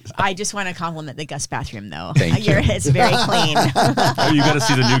 I do. I just want to compliment the guest bathroom, though. Thank you. It's very clean. Oh, you got to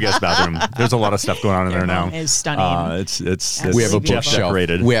see the new guest bathroom. There's a lot of stuff going on in there now. It's stunning. It's We have a Beautiful. bookshelf.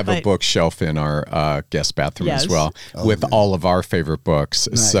 decorated. We have a But- bookshelf in our guest bathroom Yes. as well, with all of our favorite books.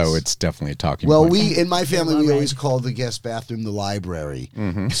 Nice. So it's definitely a talking Well, point. in my family, well we always read. call the guest bathroom the library.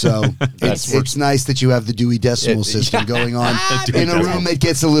 So it's nice that you have the Dewey Decimal System going on in a room that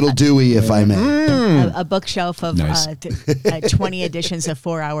gets a little Dewey, if I may. A bookshelf of Nice. 20 editions of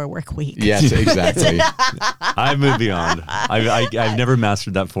 4-Hour Work Week. Yes, exactly. I've moved beyond. I've never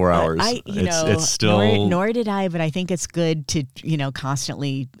mastered that 4 hours. It's still nor did I, but I think it's good to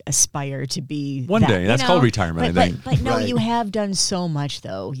constantly aspire to be One that, day. That's called retirement, I think. But no, Right. you have done so much,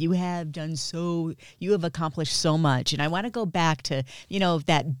 though. You have accomplished so much, and I want to go back to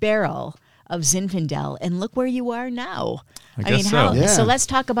that barrel of Zinfandel, and look where you are now. I guess so. Yeah. So let's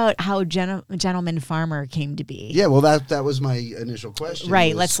talk about how Gentleman Farmer came to be. Yeah, well, that was my initial question.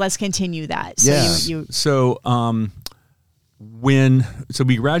 Right. was- Let's continue that. So Yeah. you So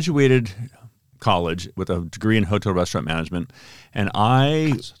we graduated college with a degree in hotel restaurant management, and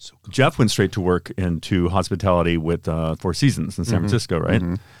Jeff went straight to work into hospitality with Four Seasons in San Francisco, right?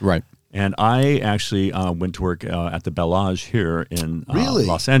 Right. And I actually went to work at the Bellage here in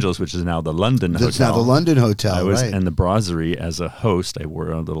Los Angeles, which is now the London Hotel. That's now the London Hotel, I was right. in the brasserie as a host. I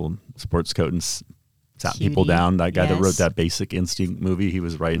wore a little sports coat and sat people down. That guy that wrote that Basic Instinct movie, he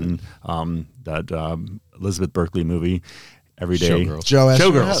was writing that Elizabeth Berkley movie. Every day.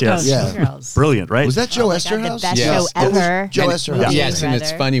 Showgirls, yes. Showgirls. Brilliant, right? Was that Joe Esterhaus? The best show ever. Joe Esterhaus. Yes, and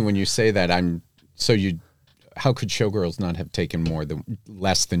it's funny when you say that. How could Showgirls not have taken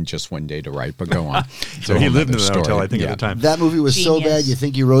less than just one day to write? But go on. So he lived in the hotel, I think, at the time. That movie was so bad, you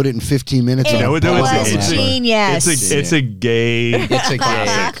think you wrote it in 15 minutes? It was genius. It's a gay. It's a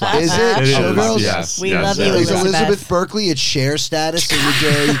gay classic. Is it? Showgirls? Yes. We love you, Is Elizabeth. Elizabeth Berkley at share status in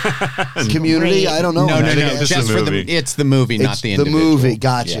the gay community? I don't know. No. Just Just the for movie. it's the movie, not the individual. The movie.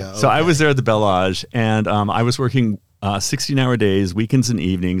 Gotcha. Yeah. So I was there at the Bellage, and I was working 16-hour days, weekends and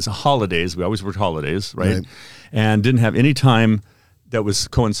evenings, holidays. We always worked holidays, right? And didn't have any time that was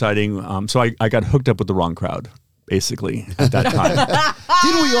coinciding. So I got hooked up with the wrong crowd, basically, at that time.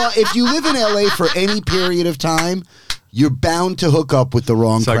 Didn't we all? If you live in LA for any period of time, you're bound to hook up with the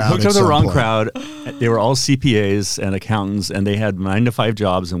wrong crowd. So I hooked up with the wrong crowd. They were all CPAs and accountants, and they had 9-to-5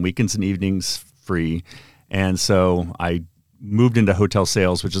 jobs and weekends and evenings free. And so I moved into hotel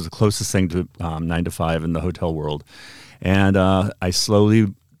sales, which is the closest thing to 9-to-5 in the hotel world. And I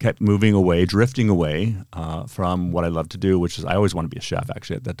slowly kept moving away, drifting away from what I love to do, which is I always want to be a chef,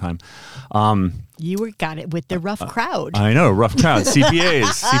 actually, at that time. You got it with the rough crowd. I know, rough crowd.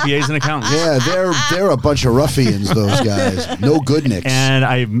 CPAs and accountants. Yeah, they're a bunch of ruffians, those guys. No good nicks. And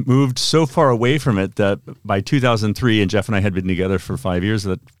I moved so far away from it that by 2003, and Jeff and I had been together for 4 years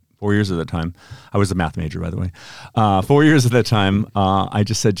at that time. I was a math major, by the way. 4 years at that time, I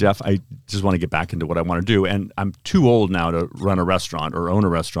just said, Jeff, I just want to get back into what I want to do. And I'm too old now to run a restaurant or own a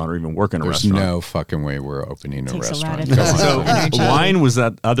restaurant or even work in a restaurant. There's no fucking way we're opening a restaurant. So wine was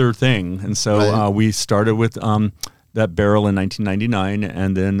that other thing. And so we started with that barrel in 1999.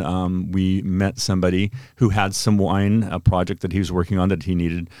 And then we met somebody who had some wine, a project that he was working on that he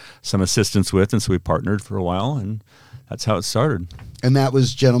needed some assistance with. And so we partnered for a while, and that's how it started. And that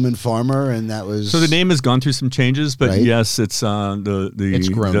was Gentleman Farmer, and that was... So the name has gone through some changes, but yes, it's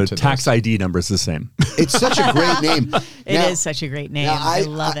the tax ID number is the same. It's such a great name. It is such a great name. I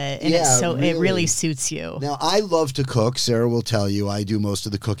love it. And it really suits you. Now, I love to cook. Sarah will tell you I do most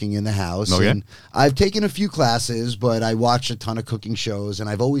of the cooking in the house. Okay. And I've taken a few classes, but I watch a ton of cooking shows, and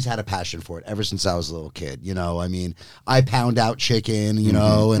I've always had a passion for it ever since I was a little kid. You know, I mean, I pound out chicken,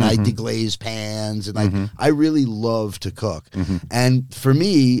 and I deglaze pans, and I really love to cook. And for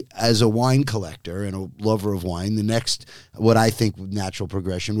me, as a wine collector and a lover of wine, the next, what I think natural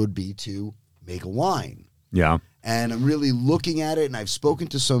progression would be to make a wine. Yeah. And I'm really looking at it, and I've spoken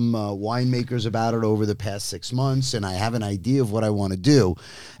to some winemakers about it over the past 6 months, and I have an idea of what I want to do.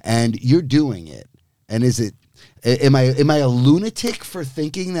 And you're doing it. And is it... Am I a lunatic for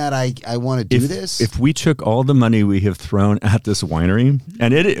thinking that I want to do this? If we took all the money we have thrown at this winery,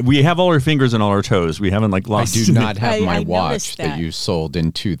 and we have all our fingers and all our toes, we haven't lost. I do not have my watch that you sold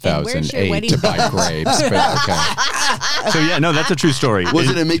in 2008 to buy grapes. But okay. So that's a true story. Was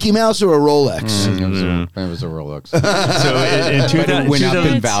it a Mickey Mouse or a Rolex? It was a Rolex. So it went up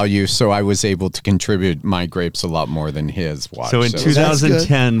in value, so I was able to contribute my grapes a lot more than his watch. So in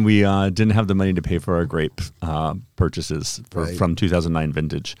 2010, we didn't have the money to pay for our grape purchases from 2009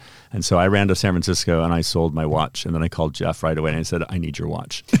 vintage. And so I ran to San Francisco and I sold my watch, and then I called Jeff right away and I said, I need your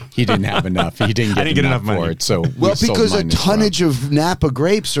watch. He didn't have enough. He didn't get enough for money. it. So because a tonnage of Napa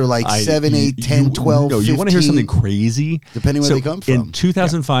grapes are like 7, 8, 10, 12, 15. You want to hear something crazy? Depending where they come from. In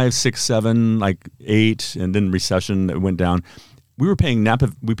 2005, 6, 7, 8, and then recession, it went down. We were paying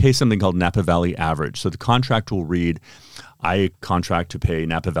we pay something called Napa Valley average. So the contract will read, I contract to pay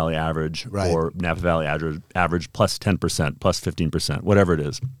Napa Valley average or Napa Valley average plus 10%, plus 15%, whatever it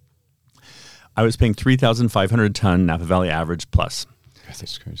is. I was paying 3,500 a ton Napa Valley average plus.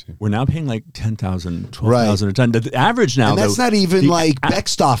 That's crazy. We're now paying like 10,000, 12,000 a ton. The average now, and that's not even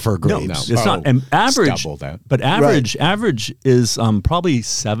Beckstoffer grapes. No, it's not. And average, double that. But average is probably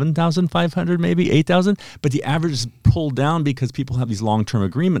 7,500, maybe 8,000. But the average is pulled down because people have these long-term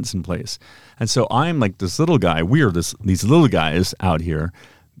agreements in place. And so I'm like this little guy. We are these little guys out here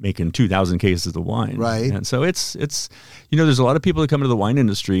making 2,000 cases of wine. Right. And so it's there's a lot of people that come into the wine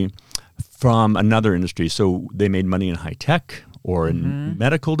industry from another industry. So they made money in high tech or in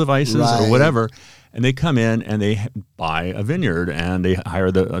medical devices or whatever, and they come in and they buy a vineyard and they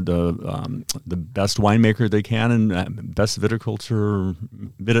hire the best winemaker they can and best viticulture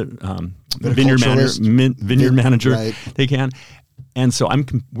vineyard manager they can, and so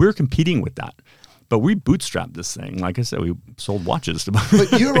we're competing with that. But we bootstrapped this thing. Like I said, we sold watches to buy.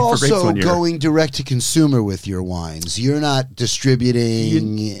 But you're also going direct to consumer with your wines. You're not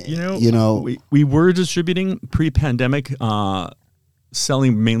distributing. We were distributing pre-pandemic,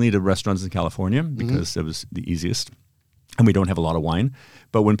 selling mainly to restaurants in California because it was the easiest, and we don't have a lot of wine.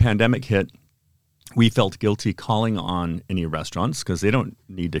 But when pandemic hit, we felt guilty calling on any restaurants because they don't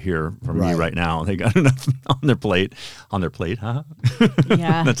need to hear from me right now. They got enough on their plate. Huh?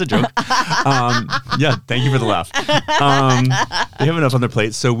 Yeah. That's a joke. Yeah, thank you for the laugh. They have enough on their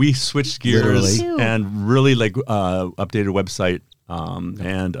plate. So we switched gears and really updated a website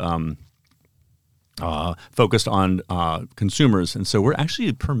and focused on consumers. And so we're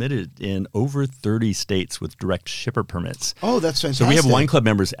actually permitted in over 30 states with direct shipper permits. Oh, that's fantastic. So we have wine club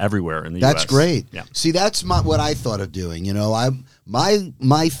members everywhere in the U.S. That's great. Yeah. See, that's what I thought of doing.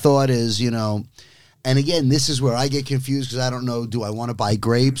 My thought is, and again, this is where I get confused because I don't know, do I want to buy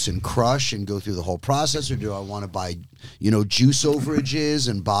grapes and crush and go through the whole process, or do I want to buy, juice overages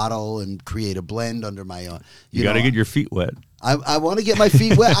and bottle and create a blend under my own? You got to get your feet wet. I want to get my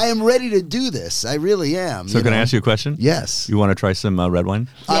feet wet. I am ready to do this. I really am. So can I ask you a question? Yes. You want to try some red wine?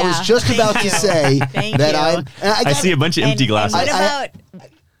 Yeah. I was just about to say that I see a bunch of empty glasses.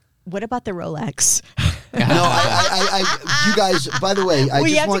 What about the Rolex? No, you guys, by the way, I we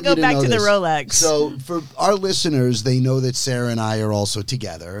just have want to you go to back know to the this. Rolex. So for our listeners, they know that Sarah and I are also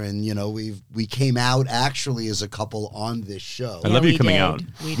together, and we came out actually as a couple on this show. I love you coming out.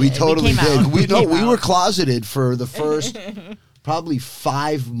 We totally did. We were out. closeted for the first probably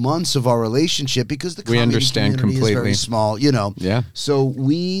 5 months of our relationship because the comedy understand community completely. is very small, Yeah. So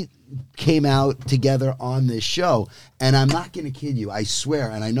we came out together on this show, and I'm not going to kid you. I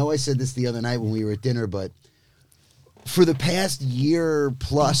swear, and I know I said this the other night when we were at dinner, but for the past year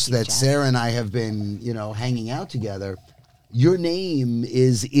plus that Jeff. Sarah and I have been, hanging out together, your name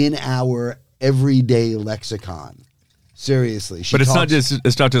is in our everyday lexicon. Seriously. But it's not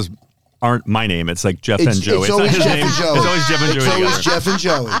just my name. It's like Jeff and Joey. It's always not Jeff his and name. Joey. It's always Jeff and Joey It's always together. Jeff and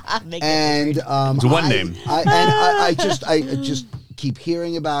Joey. And It's one name. I just keep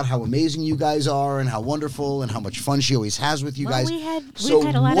hearing about how amazing you guys are and how wonderful and how much fun she always has with you guys. We've had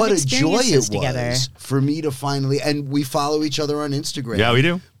a lot what of a joy it experiences was together. for me to finally, and we follow each other on Instagram. Yeah, we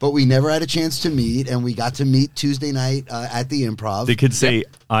do. But we never had a chance to meet, and we got to meet Tuesday night at the Improv. They could say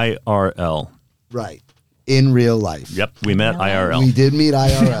IRL. Right. In real life. Yep, we met IRL. We did meet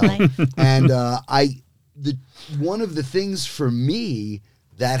IRL. And one of the things for me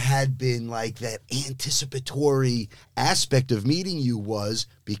that had been like that anticipatory aspect of meeting you was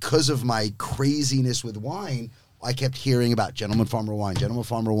because of my craziness with wine. I kept hearing about Gentleman Farmer wine, Gentleman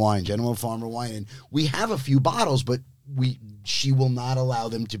Farmer wine, Gentleman Farmer wine, and we have a few bottles, but she will not allow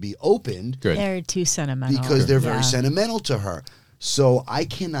them to be opened. Good. They're too sentimental. Because they're very sentimental to her. So I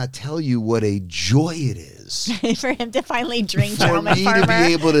cannot tell you what a joy it is for him to finally drink for Gentleman me Farmer. to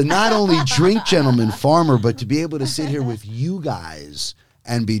be able to not only drink Gentleman Farmer, but to be able to sit here with you guys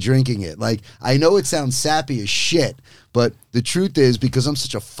and be drinking it. Like, I know it sounds sappy as shit, but the truth is, because I'm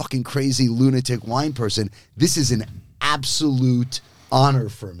such a fucking crazy lunatic wine person, this is an absolute honor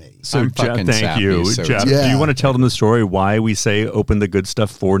for me. So, I'm Jeff, fucking thank sappy, you. so Jeff, yeah. do you want to tell them the story why we say open the good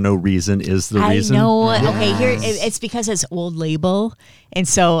stuff for no reason is the reason? I know. Okay, here it's because it's old label, and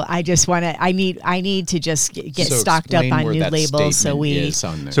so I just want to. I need to just get So stocked up explain on where new that labels. So statement we. is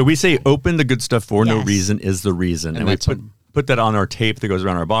on there. So we say open the good stuff for no Yes. reason is the reason. And we that's put that on our tape that goes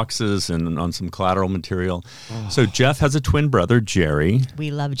around our boxes and on some collateral material. So Jeff has a twin brother, Jerry.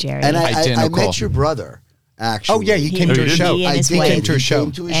 We love Jerry. And I Identical. met your brother, actually. Oh, yeah, he came to a did? show. He and his I did. wife. Came to a show. He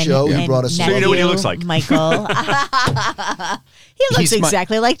came to a show. He brought us. So you know what he looks like. Michael. He looks He's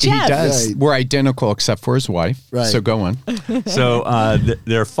exactly like Jeff. He does. Right. We're identical except for his wife. Right. So go on. So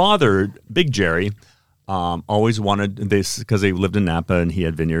their father, Big Jerry, always wanted this because they lived in Napa and he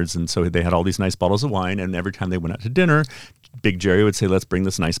had vineyards, and so they had all these nice bottles of wine. And every time they went out to dinner, Big Jerry would say, "Let's bring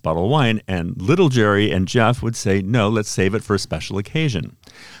this nice bottle of wine," and Little Jerry and Jeff would say, "No, let's save it for a special occasion."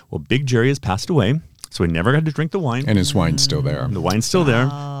 Well, Big Jerry has passed away, so he never got to drink the wine. And his wine's still there. The wine's still there.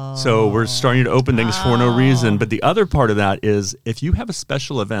 So we're starting to open things for no reason. But the other part of that is if you have a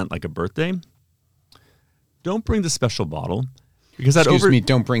special event like a birthday, don't bring the special bottle. Because that Excuse me,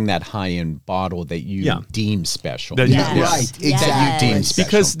 don't bring that high-end bottle that you deem special. That- Yes. Right, Yes. exactly. You deem special.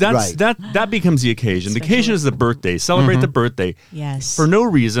 Because that becomes the occasion. The occasion is the birthday. Celebrate the birthday. Yes. For no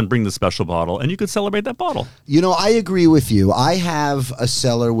reason, bring the special bottle, and you could celebrate that bottle. You know, I agree with you. I have a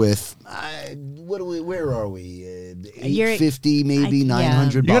cellar with where are we? 850, maybe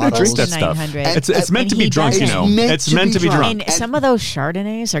 900 You bottles. got to drink that stuff. It's meant to be drunk, you know. It's meant to be drunk. And some of those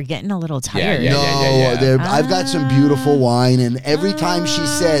Chardonnays are getting a little tired. I've got some beautiful wine, and every time she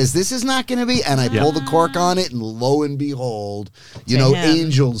says, this is not going to be, and I pull the cork on it, and lo and behold,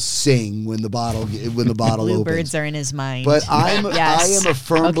 angels sing when the bottle opens. Birds are in his mind. But I am a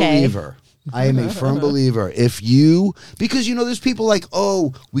firm believer. I am a firm believer. Because there's people like,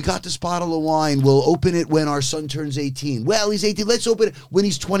 oh, we got this bottle of wine. We'll open it when our son turns 18. Well, he's 18. Let's open it when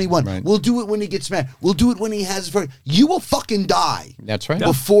he's 21. Right. We'll do it when he gets mad. We'll do it when he has. You will fucking die. That's right.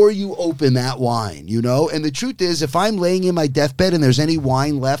 Before you open that wine, And the truth is, if I'm laying in my deathbed and there's any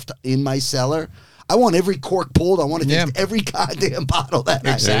wine left in my cellar, I want every cork pulled. I want to taste every goddamn bottle that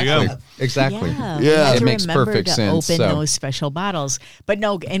exactly. I have. Exactly. Yeah. It makes perfect sense. Open those special bottles. But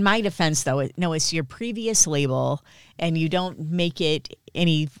no, in my defense, though, it's your previous label, and you don't make it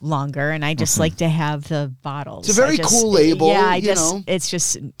any longer. And I just like to have the bottles. It's a very cool label. Yeah, it's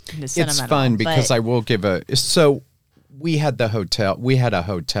just sentimental. It's fun because I will give we had a hotel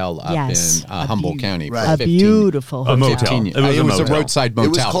up in Humboldt County. Right. A beautiful hotel. Motel. It was a roadside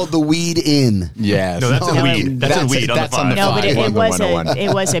motel. It was called the Weed Inn. Yes. No, that's a weed. That's a weed on the on the No, but five.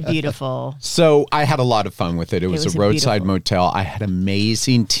 it was a beautiful. So I had a lot of fun with it. It was a roadside motel. I had an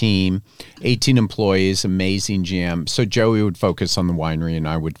amazing team, 18 employees, amazing GM. So Joey would focus on the winery and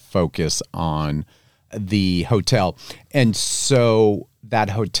I would focus on the hotel. And so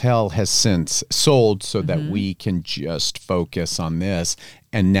that hotel has since sold so that we can just focus on this.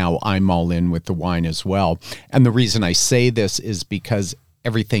 And now I'm all in with the wine as well. And the reason I say this is because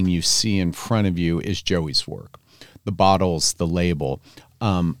everything you see in front of you is Joey's work. The bottles, the label,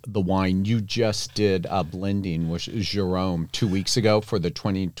 the wine. You just did a blending with Jerome 2 weeks ago for the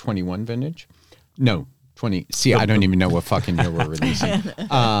 2021 vintage. No. I don't even know what fucking year we're releasing.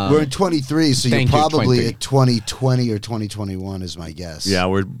 We're in 23, so you're probably at 2020 or 2021 is my guess. Yeah,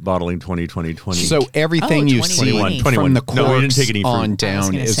 we're bottling 2020. So everything you see from the corks on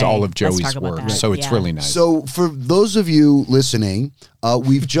down is all of Joey's work. So it's really nice. So for those of you listening,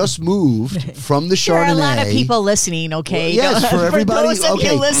 we've just moved from the Chardonnay. There are a lot of people listening, okay? Well, yes, for everybody. For those of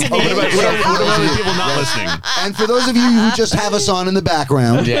you listening. What about other people not listening? And for those of you who just have us on in the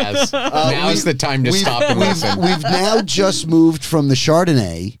background. Yes. Now's the time to stop and listen. We've now just moved from the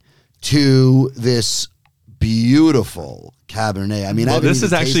Chardonnay to this beautiful Cabernet. I mean, this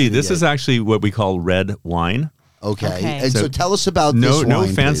is actually what we call red wine. Okay. And so tell us about this wine, No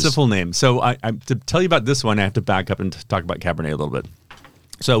fanciful name. So to tell you about this one, I have to back up and talk about Cabernet a little bit.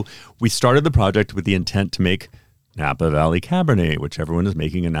 So we started the project with the intent to make Napa Valley Cabernet, which everyone is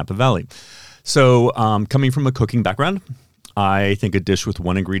making in Napa Valley. So coming from a cooking background, I think a dish with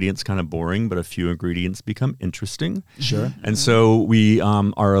one ingredient's kind of boring, but a few ingredients become interesting. Sure. And so we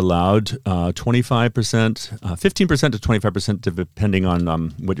are allowed 25%, 15% to 25%, depending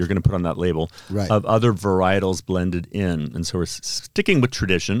on what you're going to put on that label, of other varietals blended in. And so we're sticking with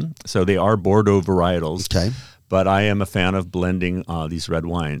tradition. So they are Bordeaux varietals. Okay. But I am a fan of blending these red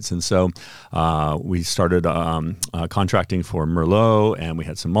wines. And so we started contracting for Merlot, and we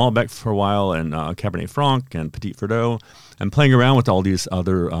had some Malbec for a while, and Cabernet Franc and Petit Verdot, and playing around with all these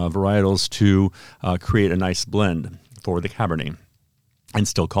other varietals to create a nice blend for the Cabernet, and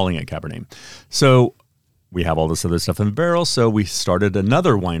still calling it Cabernet. So we have all this other stuff in the barrel, so we started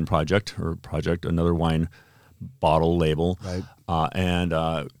another wine another wine bottle label, and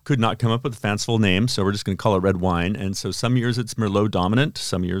could not come up with a fanciful name, so we're just going to call it red wine. And so some years it's Merlot dominant,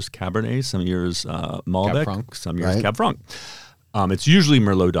 some years Cabernet, some years Malbec, some years Cab Franc. It's usually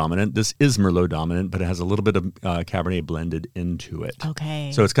Merlot dominant. This is Merlot dominant, but it has a little bit of Cabernet blended into it.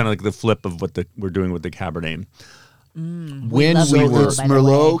 Okay. So it's kind of like the flip of what we're doing with the Cabernet. When we were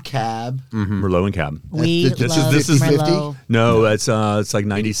Merlot, Cab, Merlot and Cab. This is Merlot. No, it's like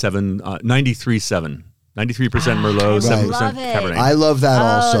 93.7. 93% Merlot, 7% Cabernet. I love that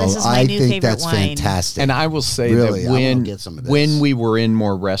also. I think that's wine. Fantastic. And I will say really, that when we were in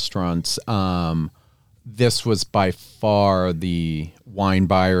more restaurants, this was by far the wine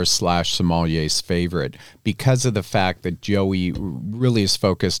buyer / sommelier's favorite, because of the fact that Joey really is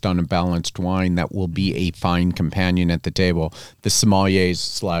focused on a balanced wine that will be a fine companion at the table. The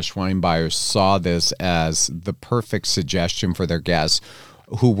sommeliers / wine buyers saw this as the perfect suggestion for their guests,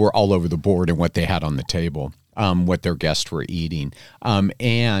 who were all over the board and what they had on the table, what their guests were eating.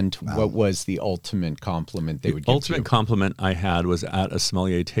 What was the ultimate compliment they would give? The ultimate compliment I had was at a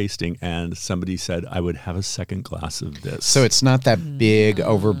sommelier tasting, and somebody said, I would have a second glass of this. So it's not that big,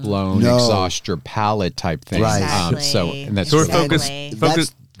 overblown, exhaust your palate type thing. Right. Exactly. So we're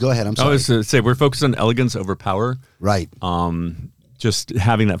focused. Go ahead, I'm sorry. I was to say, we're focused on elegance over power. Right. just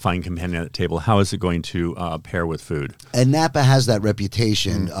having that fine companion at the table, how is it going to pair with food? And Napa has that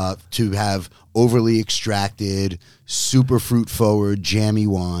reputation to have overly extracted, super fruit forward, jammy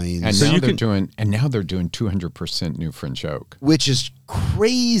wines. And so now they're doing 200% new French oak, which is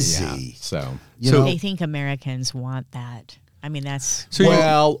crazy. Yeah, so they think Americans want that. I mean, that's...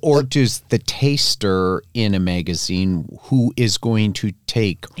 or does the taster in a magazine who is going to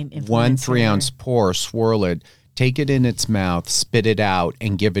take 1 3-ounce pour, swirl it, take it in its mouth, spit it out,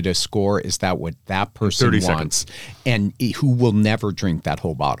 and give it a score? Is that what that person 30 wants? seconds. And who will never drink that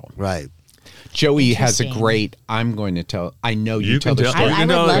whole bottle. Right. Joey has a great, I'm going to tell, I know you tell the story. I would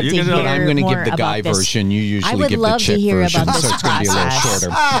love to hear but I'm going to give the more guy about this. version. You usually give the I would love chick to hear version, about this so it's going to be a little process.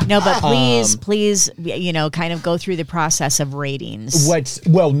 shorter. No, but please, kind of go through the process of ratings.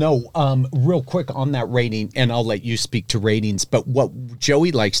 Real quick on that rating, and I'll let you speak to ratings, but what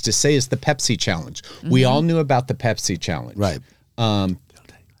Joey likes to say is the Pepsi challenge. We all knew about the Pepsi challenge. Right.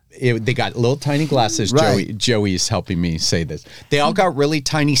 They got little tiny glasses. Right. Joey's helping me say this. They all got really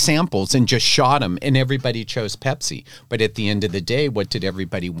tiny samples and just shot them, and everybody chose Pepsi. But at the end of the day, what did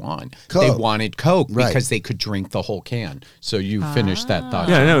everybody want? Coke. They wanted Coke Right. because they could drink the whole can. So you finished that thought.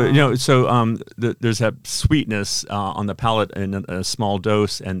 Yeah, so there's that sweetness on the palate in a small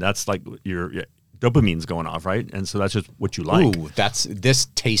dose, and that's like your dopamine's going off, right? And so that's just what you like. Ooh, this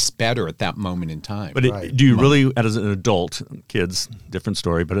tastes better at that moment in time. But do you really, as an adult, kids, different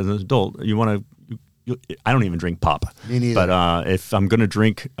story, but as an adult, you want to, I don't even drink pop. Me neither. But if I'm going to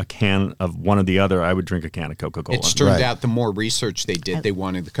drink a can of one or the other, I would drink a can of Coca-Cola. It turned out the more research they did, they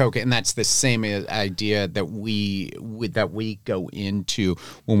wanted the Coke. And that's the same idea that we go into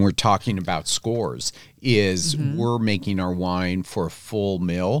when we're talking about scores, is we're making our wine for a full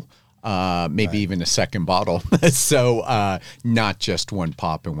meal. Maybe even a second bottle. So not just one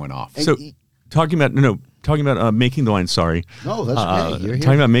pop and one off. So talking about making the wine. Sorry, no, that's okay. You're here.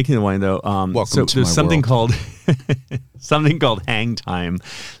 Talking about making the wine though. Welcome to there's my something world. called hang time.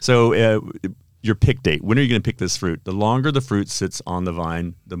 So your pick date. When are you going to pick this fruit? The longer the fruit sits on the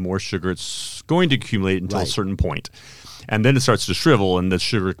vine, the more sugar it's going to accumulate until a certain point, and then it starts to shrivel, and the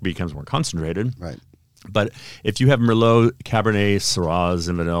sugar becomes more concentrated. Right. But if you have Merlot, Cabernet, Syrah,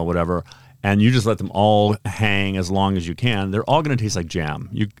 Zinfandel, whatever, and you just let them all hang as long as you can, they're all going to taste like jam.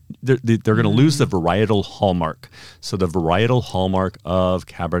 They're going to lose the varietal hallmark. So the varietal hallmark of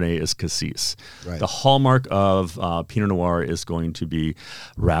Cabernet is Cassis. Right. The hallmark of Pinot Noir is going to be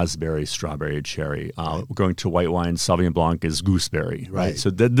raspberry, strawberry, cherry. Going to white wine, Sauvignon Blanc is gooseberry. Right. So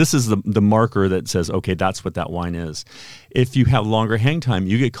this is the marker that says, okay, that's what that wine is. If you have longer hang time,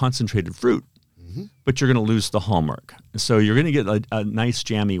 you get concentrated fruit. But you're going to lose the hallmark. So you're going to get a nice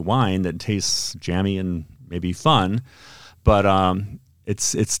jammy wine that tastes jammy and maybe fun, but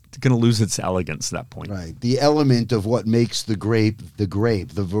it's going to lose its elegance at that point. Right. The element of what makes the grape, the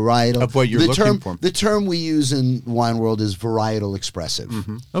varietal. Of what you're looking for. The term we use in wine world is varietal expressive.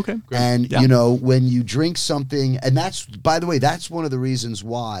 Okay, great. And, when you drink something, and that's, by the way, that's one of the reasons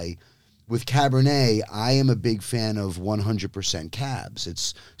why with Cabernet, I am a big fan of 100% cabs.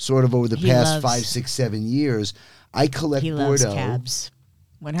 It's sort of over the past 5, 6, 7 years, I collect He Bordeaux. loves cabs.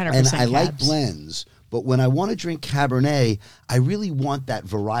 100% And I cabs. like blends. But when I want to drink Cabernet, I really want that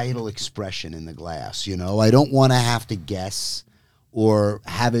varietal expression in the glass. I don't want to have to guess or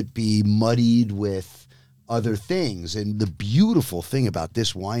have it be muddied with other things. And the beautiful thing about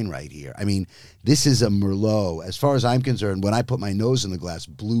this wine right here, I mean, this is a Merlot. As far as I'm concerned, when I put my nose in the glass,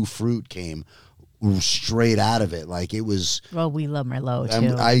 blue fruit came straight out of it. Like it was. Well, we love Merlot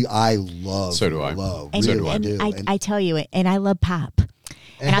too. I love So do I. Merlot. And, Really, and I do. I tell you, and I love pop.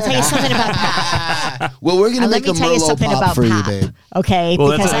 And I'll tell you something about pop. Well, we're going to Let make me a tell you Merlot something pop about for pop. you, babe. Okay,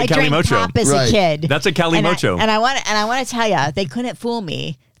 Well, because that's I a drank Calimocho. pop as Right. a kid. That's a Calimocho. And I want to tell you, they couldn't fool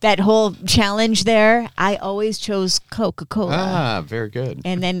me. That whole challenge there, I always chose Coca-Cola. Ah, very good.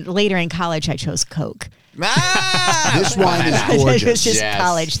 And then later in college, I chose Coke. This wine is It gorgeous. was just Yes. a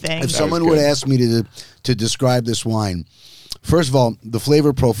college thing. If someone would ask me to describe this wine, first of all, the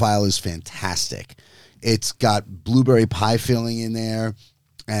flavor profile is fantastic. It's got blueberry pie filling in there,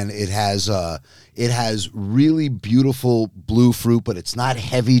 and it has really beautiful blue fruit, but it's not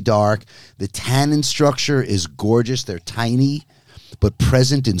heavy dark. The tannin structure is gorgeous. They're tiny, but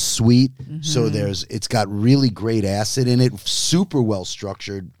present and sweet. So it's got really great acid in it. Super well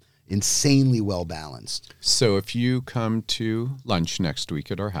structured. Insanely well balanced. So if you come to lunch next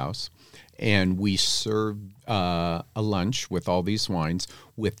week at our house and we serve a lunch with all these wines,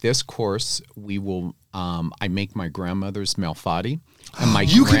 with this course, we will, I make my grandmother's Malfatti. And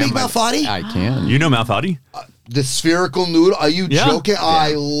You can make Malfatti? I can. You know Malfatti? The spherical noodle? Are you Yeah. joking?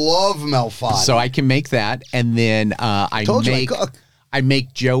 I love Malfatti. So I can make that, and then I Told you I make cook. I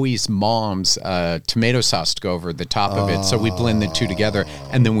make Joey's mom's tomato sauce to go over the top of it. So we blend the two together,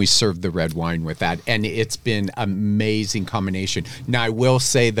 and then we serve the red wine with that. And it's been amazing combination. Now, I will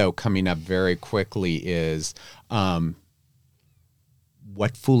say, though, coming up very quickly is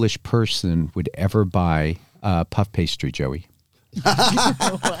what foolish person would ever buy puff pastry, Joey?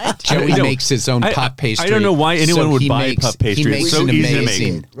 What? Joey makes his own puff pastry. I don't know why anyone would buy puff pastry. It's so easy to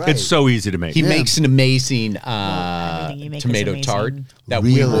make. Right. It's so easy to make. He makes an amazing tomato amazing. tart that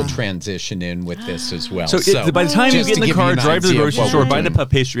we will transition in with this as well. So by the time you get in the car, drive to the grocery store, buy the puff. puff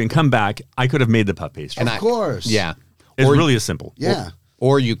pastry, and come back, I could have made the puff pastry. Of course. Yeah. It's really as simple. Yeah.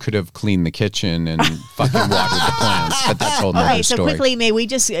 Or you could have cleaned the kitchen and fucking watered the plants, but that's a whole nother Okay, so story. quickly, may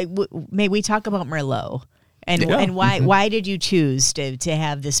we talk about Merlot? And why did you choose to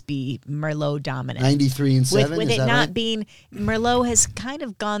have this be Merlot dominant? 93 and 7, with is it that not right? being, Merlot has kind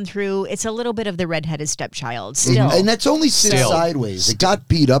of gone through, it's a little bit of the redheaded stepchild still. And that's only since Sideways. It got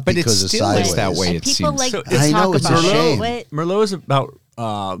beat up But it because of still Sideways. is that way, And it people seems. like So to I talk know, it's a about shame. it. Merlot is about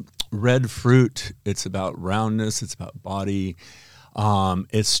red fruit. It's about roundness. It's about body.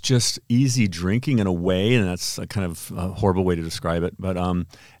 It's just easy drinking in a way, and that's a kind of a horrible way to describe it. But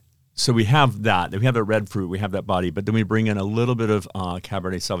so we have that. We have the red fruit. We have that body. But then we bring in a little bit of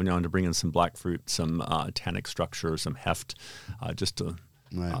Cabernet Sauvignon to bring in some black fruit, some tannic structure, some heft, just to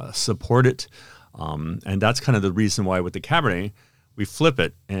support it. And that's kind of the reason why with the Cabernet, we flip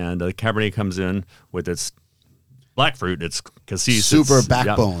it. And the Cabernet comes in with its black fruit, it's cassis, Super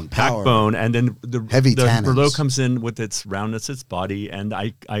backbone, power. backbone, and then the Heavy the tannins. Merlot comes in with its roundness, its body, and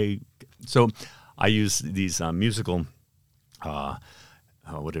I use these musical,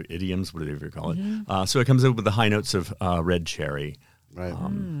 what are idioms, whatever you call it. So it comes in with the high notes of red cherry. Right.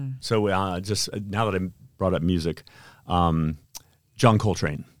 So just now that I brought up music, John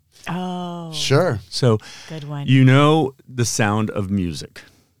Coltrane. Oh, Sure. So good one. you know the sound of music.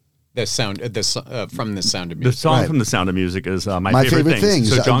 The sound, from the Sound of The Music. song from The Sound of Music is my My favorite favorite thing. things.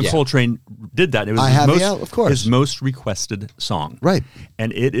 So John Yeah. Coltrane did that. It was I his have, most, yeah, of course. his most requested song. Right.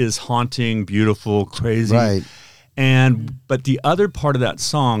 And it is haunting, beautiful, crazy. Right. But the other part of that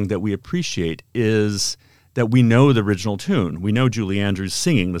song that we appreciate is that we know the original tune. We know Julie Andrews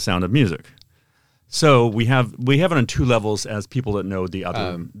singing The Sound of Music. So we have it on two levels as people that know the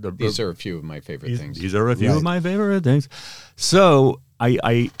other. These are a few of my favorite things. These are a few Right. of my favorite things. So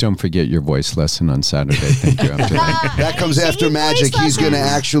I Don't forget your voice lesson on Saturday. Thank you. After that. That comes Singing after voice magic. He's going to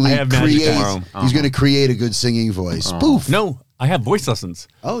lessons. actually I have magic create. tomorrow. He's going to create a good singing voice. Poof. no, I have voice lessons.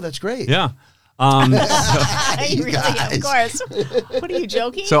 Oh, that's great. Yeah. You really, guys. of course. What are you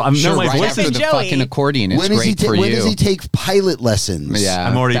joking? So I'm Sure, no, my right voice after is the Joey. fucking accordion. It's When does great for when you. does he take pilot lessons? Yeah,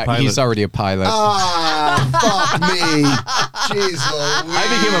 I'm already a pilot. He's already a pilot. Ah, fuck me. Jeez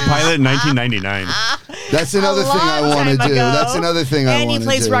I became a pilot in 1999. That's another thing I want to do. That's another thing I want to do. And he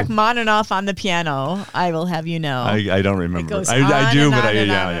plays Rachmaninoff on the piano. I will have you know. I don't remember. It goes I do, on but and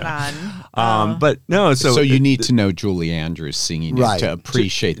yeah, on yeah. and on. But no, so you need to know Julie Andrews singing it Right. to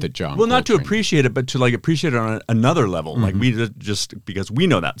appreciate the John. well, not to Coltrane. appreciate it, but to like appreciate it on another level. Like we just because we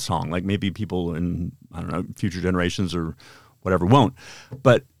know that song. Like maybe people in I don't know future generations or whatever won't.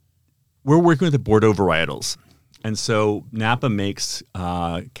 But we're working with the Bordeaux varietals. And so Napa makes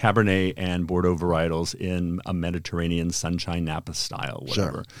Cabernet and Bordeaux varietals in a Mediterranean sunshine Napa style,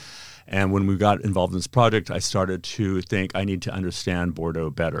 whatever. Sure. And when we got involved in this project, I started to think I need to understand Bordeaux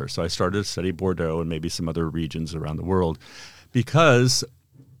better. So I started to study Bordeaux and maybe some other regions around the world because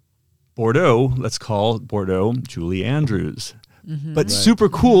Bordeaux, let's call Bordeaux Julie Andrews. But super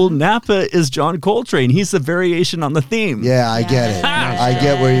cool, Napa is John Coltrane. He's the variation on the theme. Yeah, I get it. I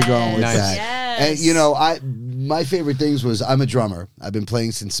get where you're going with Nice. that. Yes. And you know, my favorite things was I'm a drummer. I've been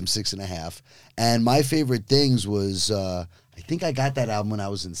playing since I'm 6.5, and my favorite things was I think I got that album when I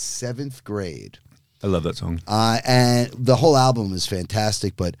was in 7th grade. I love that song. And the whole album is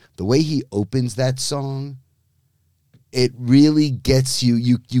fantastic, but the way he opens that song, it really gets you.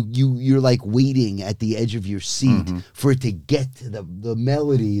 You're like waiting at the edge of your seat for it to get to the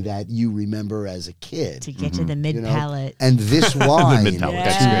melody that you remember as a kid. To get to the mid you know? palate. And this wine, mid-palate.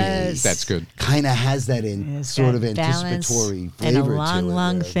 Yes. That's good. kind of has that in It's sort got of balance anticipatory and a flavor long, to it.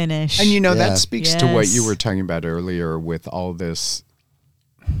 long there. finish. And you know Yeah. that speaks to what you Yes. were talking about earlier with all this,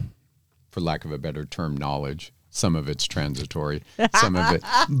 for lack of a better term, knowledge. Some of it's transitory, some of it.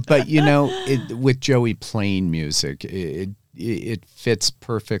 But you know, with Joey playing music, it fits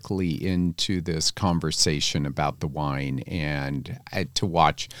perfectly into this conversation about the wine and to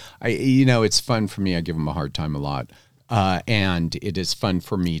watch. It's fun for me. I give him a hard time a lot. And it is fun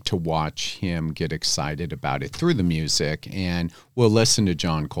for me to watch him get excited about it through the music. And we'll listen to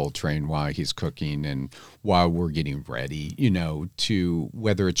John Coltrane while he's cooking and while we're getting ready, to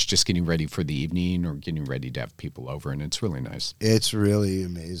whether it's just getting ready for the evening or getting ready to have people over. And it's really nice. It's really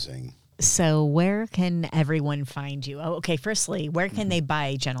amazing. So where can everyone find you? Oh, okay. Firstly, where can they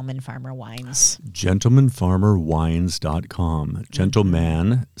buy Gentleman Farmer Wines? GentlemanFarmerWines.com.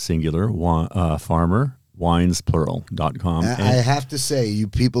 Gentleman, singular, farmer, wines, plural.com. I have to say, you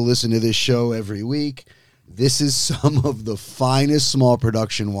people listen to this show every week. This is some of the finest small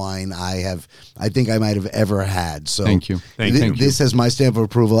production wine I think I might have ever had. So thank you. Thank you. This has my stamp of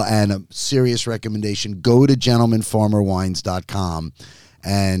approval and a serious recommendation. Go to gentlemanfarmerwines.com.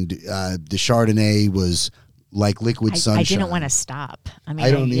 And the Chardonnay was like liquid sunshine. I didn't want to stop. I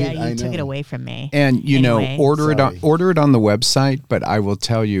mean, you took it away from me. And order it on the website. But I will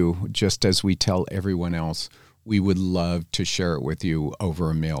tell you, just as we tell everyone else, we would love to share it with you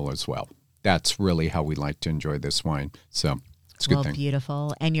over a meal as well. That's really how we like to enjoy this wine. So it's a good thing.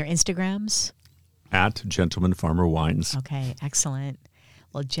 Beautiful. And your Instagrams? At Gentleman Farmer Wines. Okay, excellent.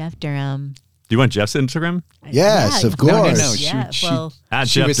 Well, Jeff Durham. Do you want Jeff's Instagram? Yes, of course. At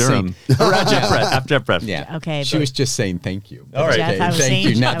Jeff Durham. Or at Jeff Brett. At Jeff Brett. Yeah. Okay. She was just saying thank you. All right. Jeff, thank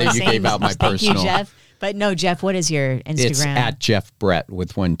you. Not that you gave out my personal. Thank you, Jeff. But no, Jeff, what is your Instagram? It's at Jeff Brett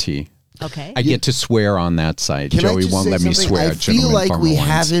with one T. Okay. I get to swear on that site. Joey won't let me swear. I feel like we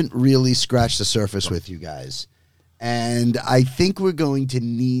haven't really scratched the surface with you guys. And I think we're going to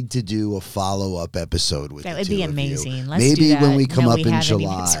need to do a follow-up episode with that. The Would two be of amazing. you. Let's Maybe do that. when we come up in Even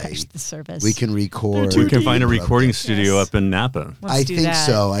July, scratched the surface. we can record. We can find a recording studio up in Napa. I think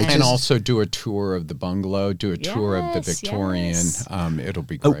so. And also do a tour of the bungalow, do a tour of the Victorian. Yes. It'll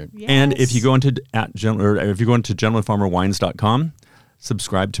be great. And if you go into gentlemanfarmerwines.com,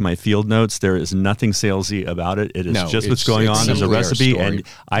 subscribe to my field notes. There is nothing salesy about it. It is just what's going on. There's a recipe, and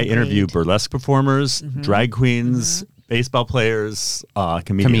I interview burlesque performers, drag queens, baseball players,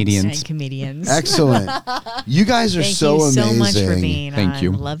 comedians. And comedians. Excellent. You guys are so amazing. Thank you so much for being Thank on.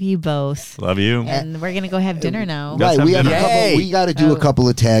 you. Love you both. Love you. And we're going to go have dinner now. Right, we got to do Oh. a couple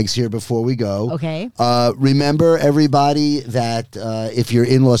of tags here before we go. Okay. Remember, everybody, that if you're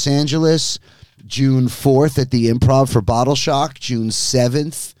in Los Angeles, June 4th at the Improv for Bottle Shock, June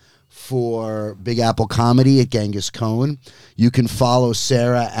 7th for Big Apple Comedy at Genghis Cohen. You can follow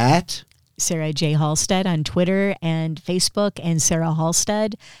Sarah at Sarah J. Halstead on Twitter and Facebook, and Sarah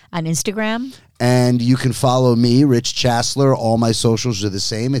Halstead on Instagram. And you can follow me, Rich Chasler. All my socials are the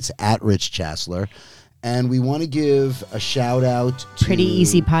same. It's at Rich Chasler. And we want to give a shout out to Pretty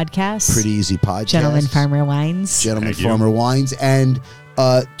Easy Podcast. Pretty Easy Podcast. Gentleman Farmer Wines. Gentleman Farmer Wines. And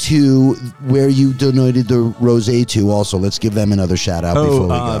to where you donated the rosé to also. Let's give them another shout out before we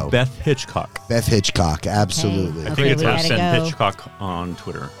go. Beth Hitchcock. Beth Hitchcock, absolutely. I think it's @Hitchcock on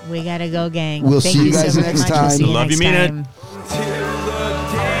Twitter. We got to go, gang. We'll Thank see you so guys very next much. time. We'll see you Love you, next mean it. time.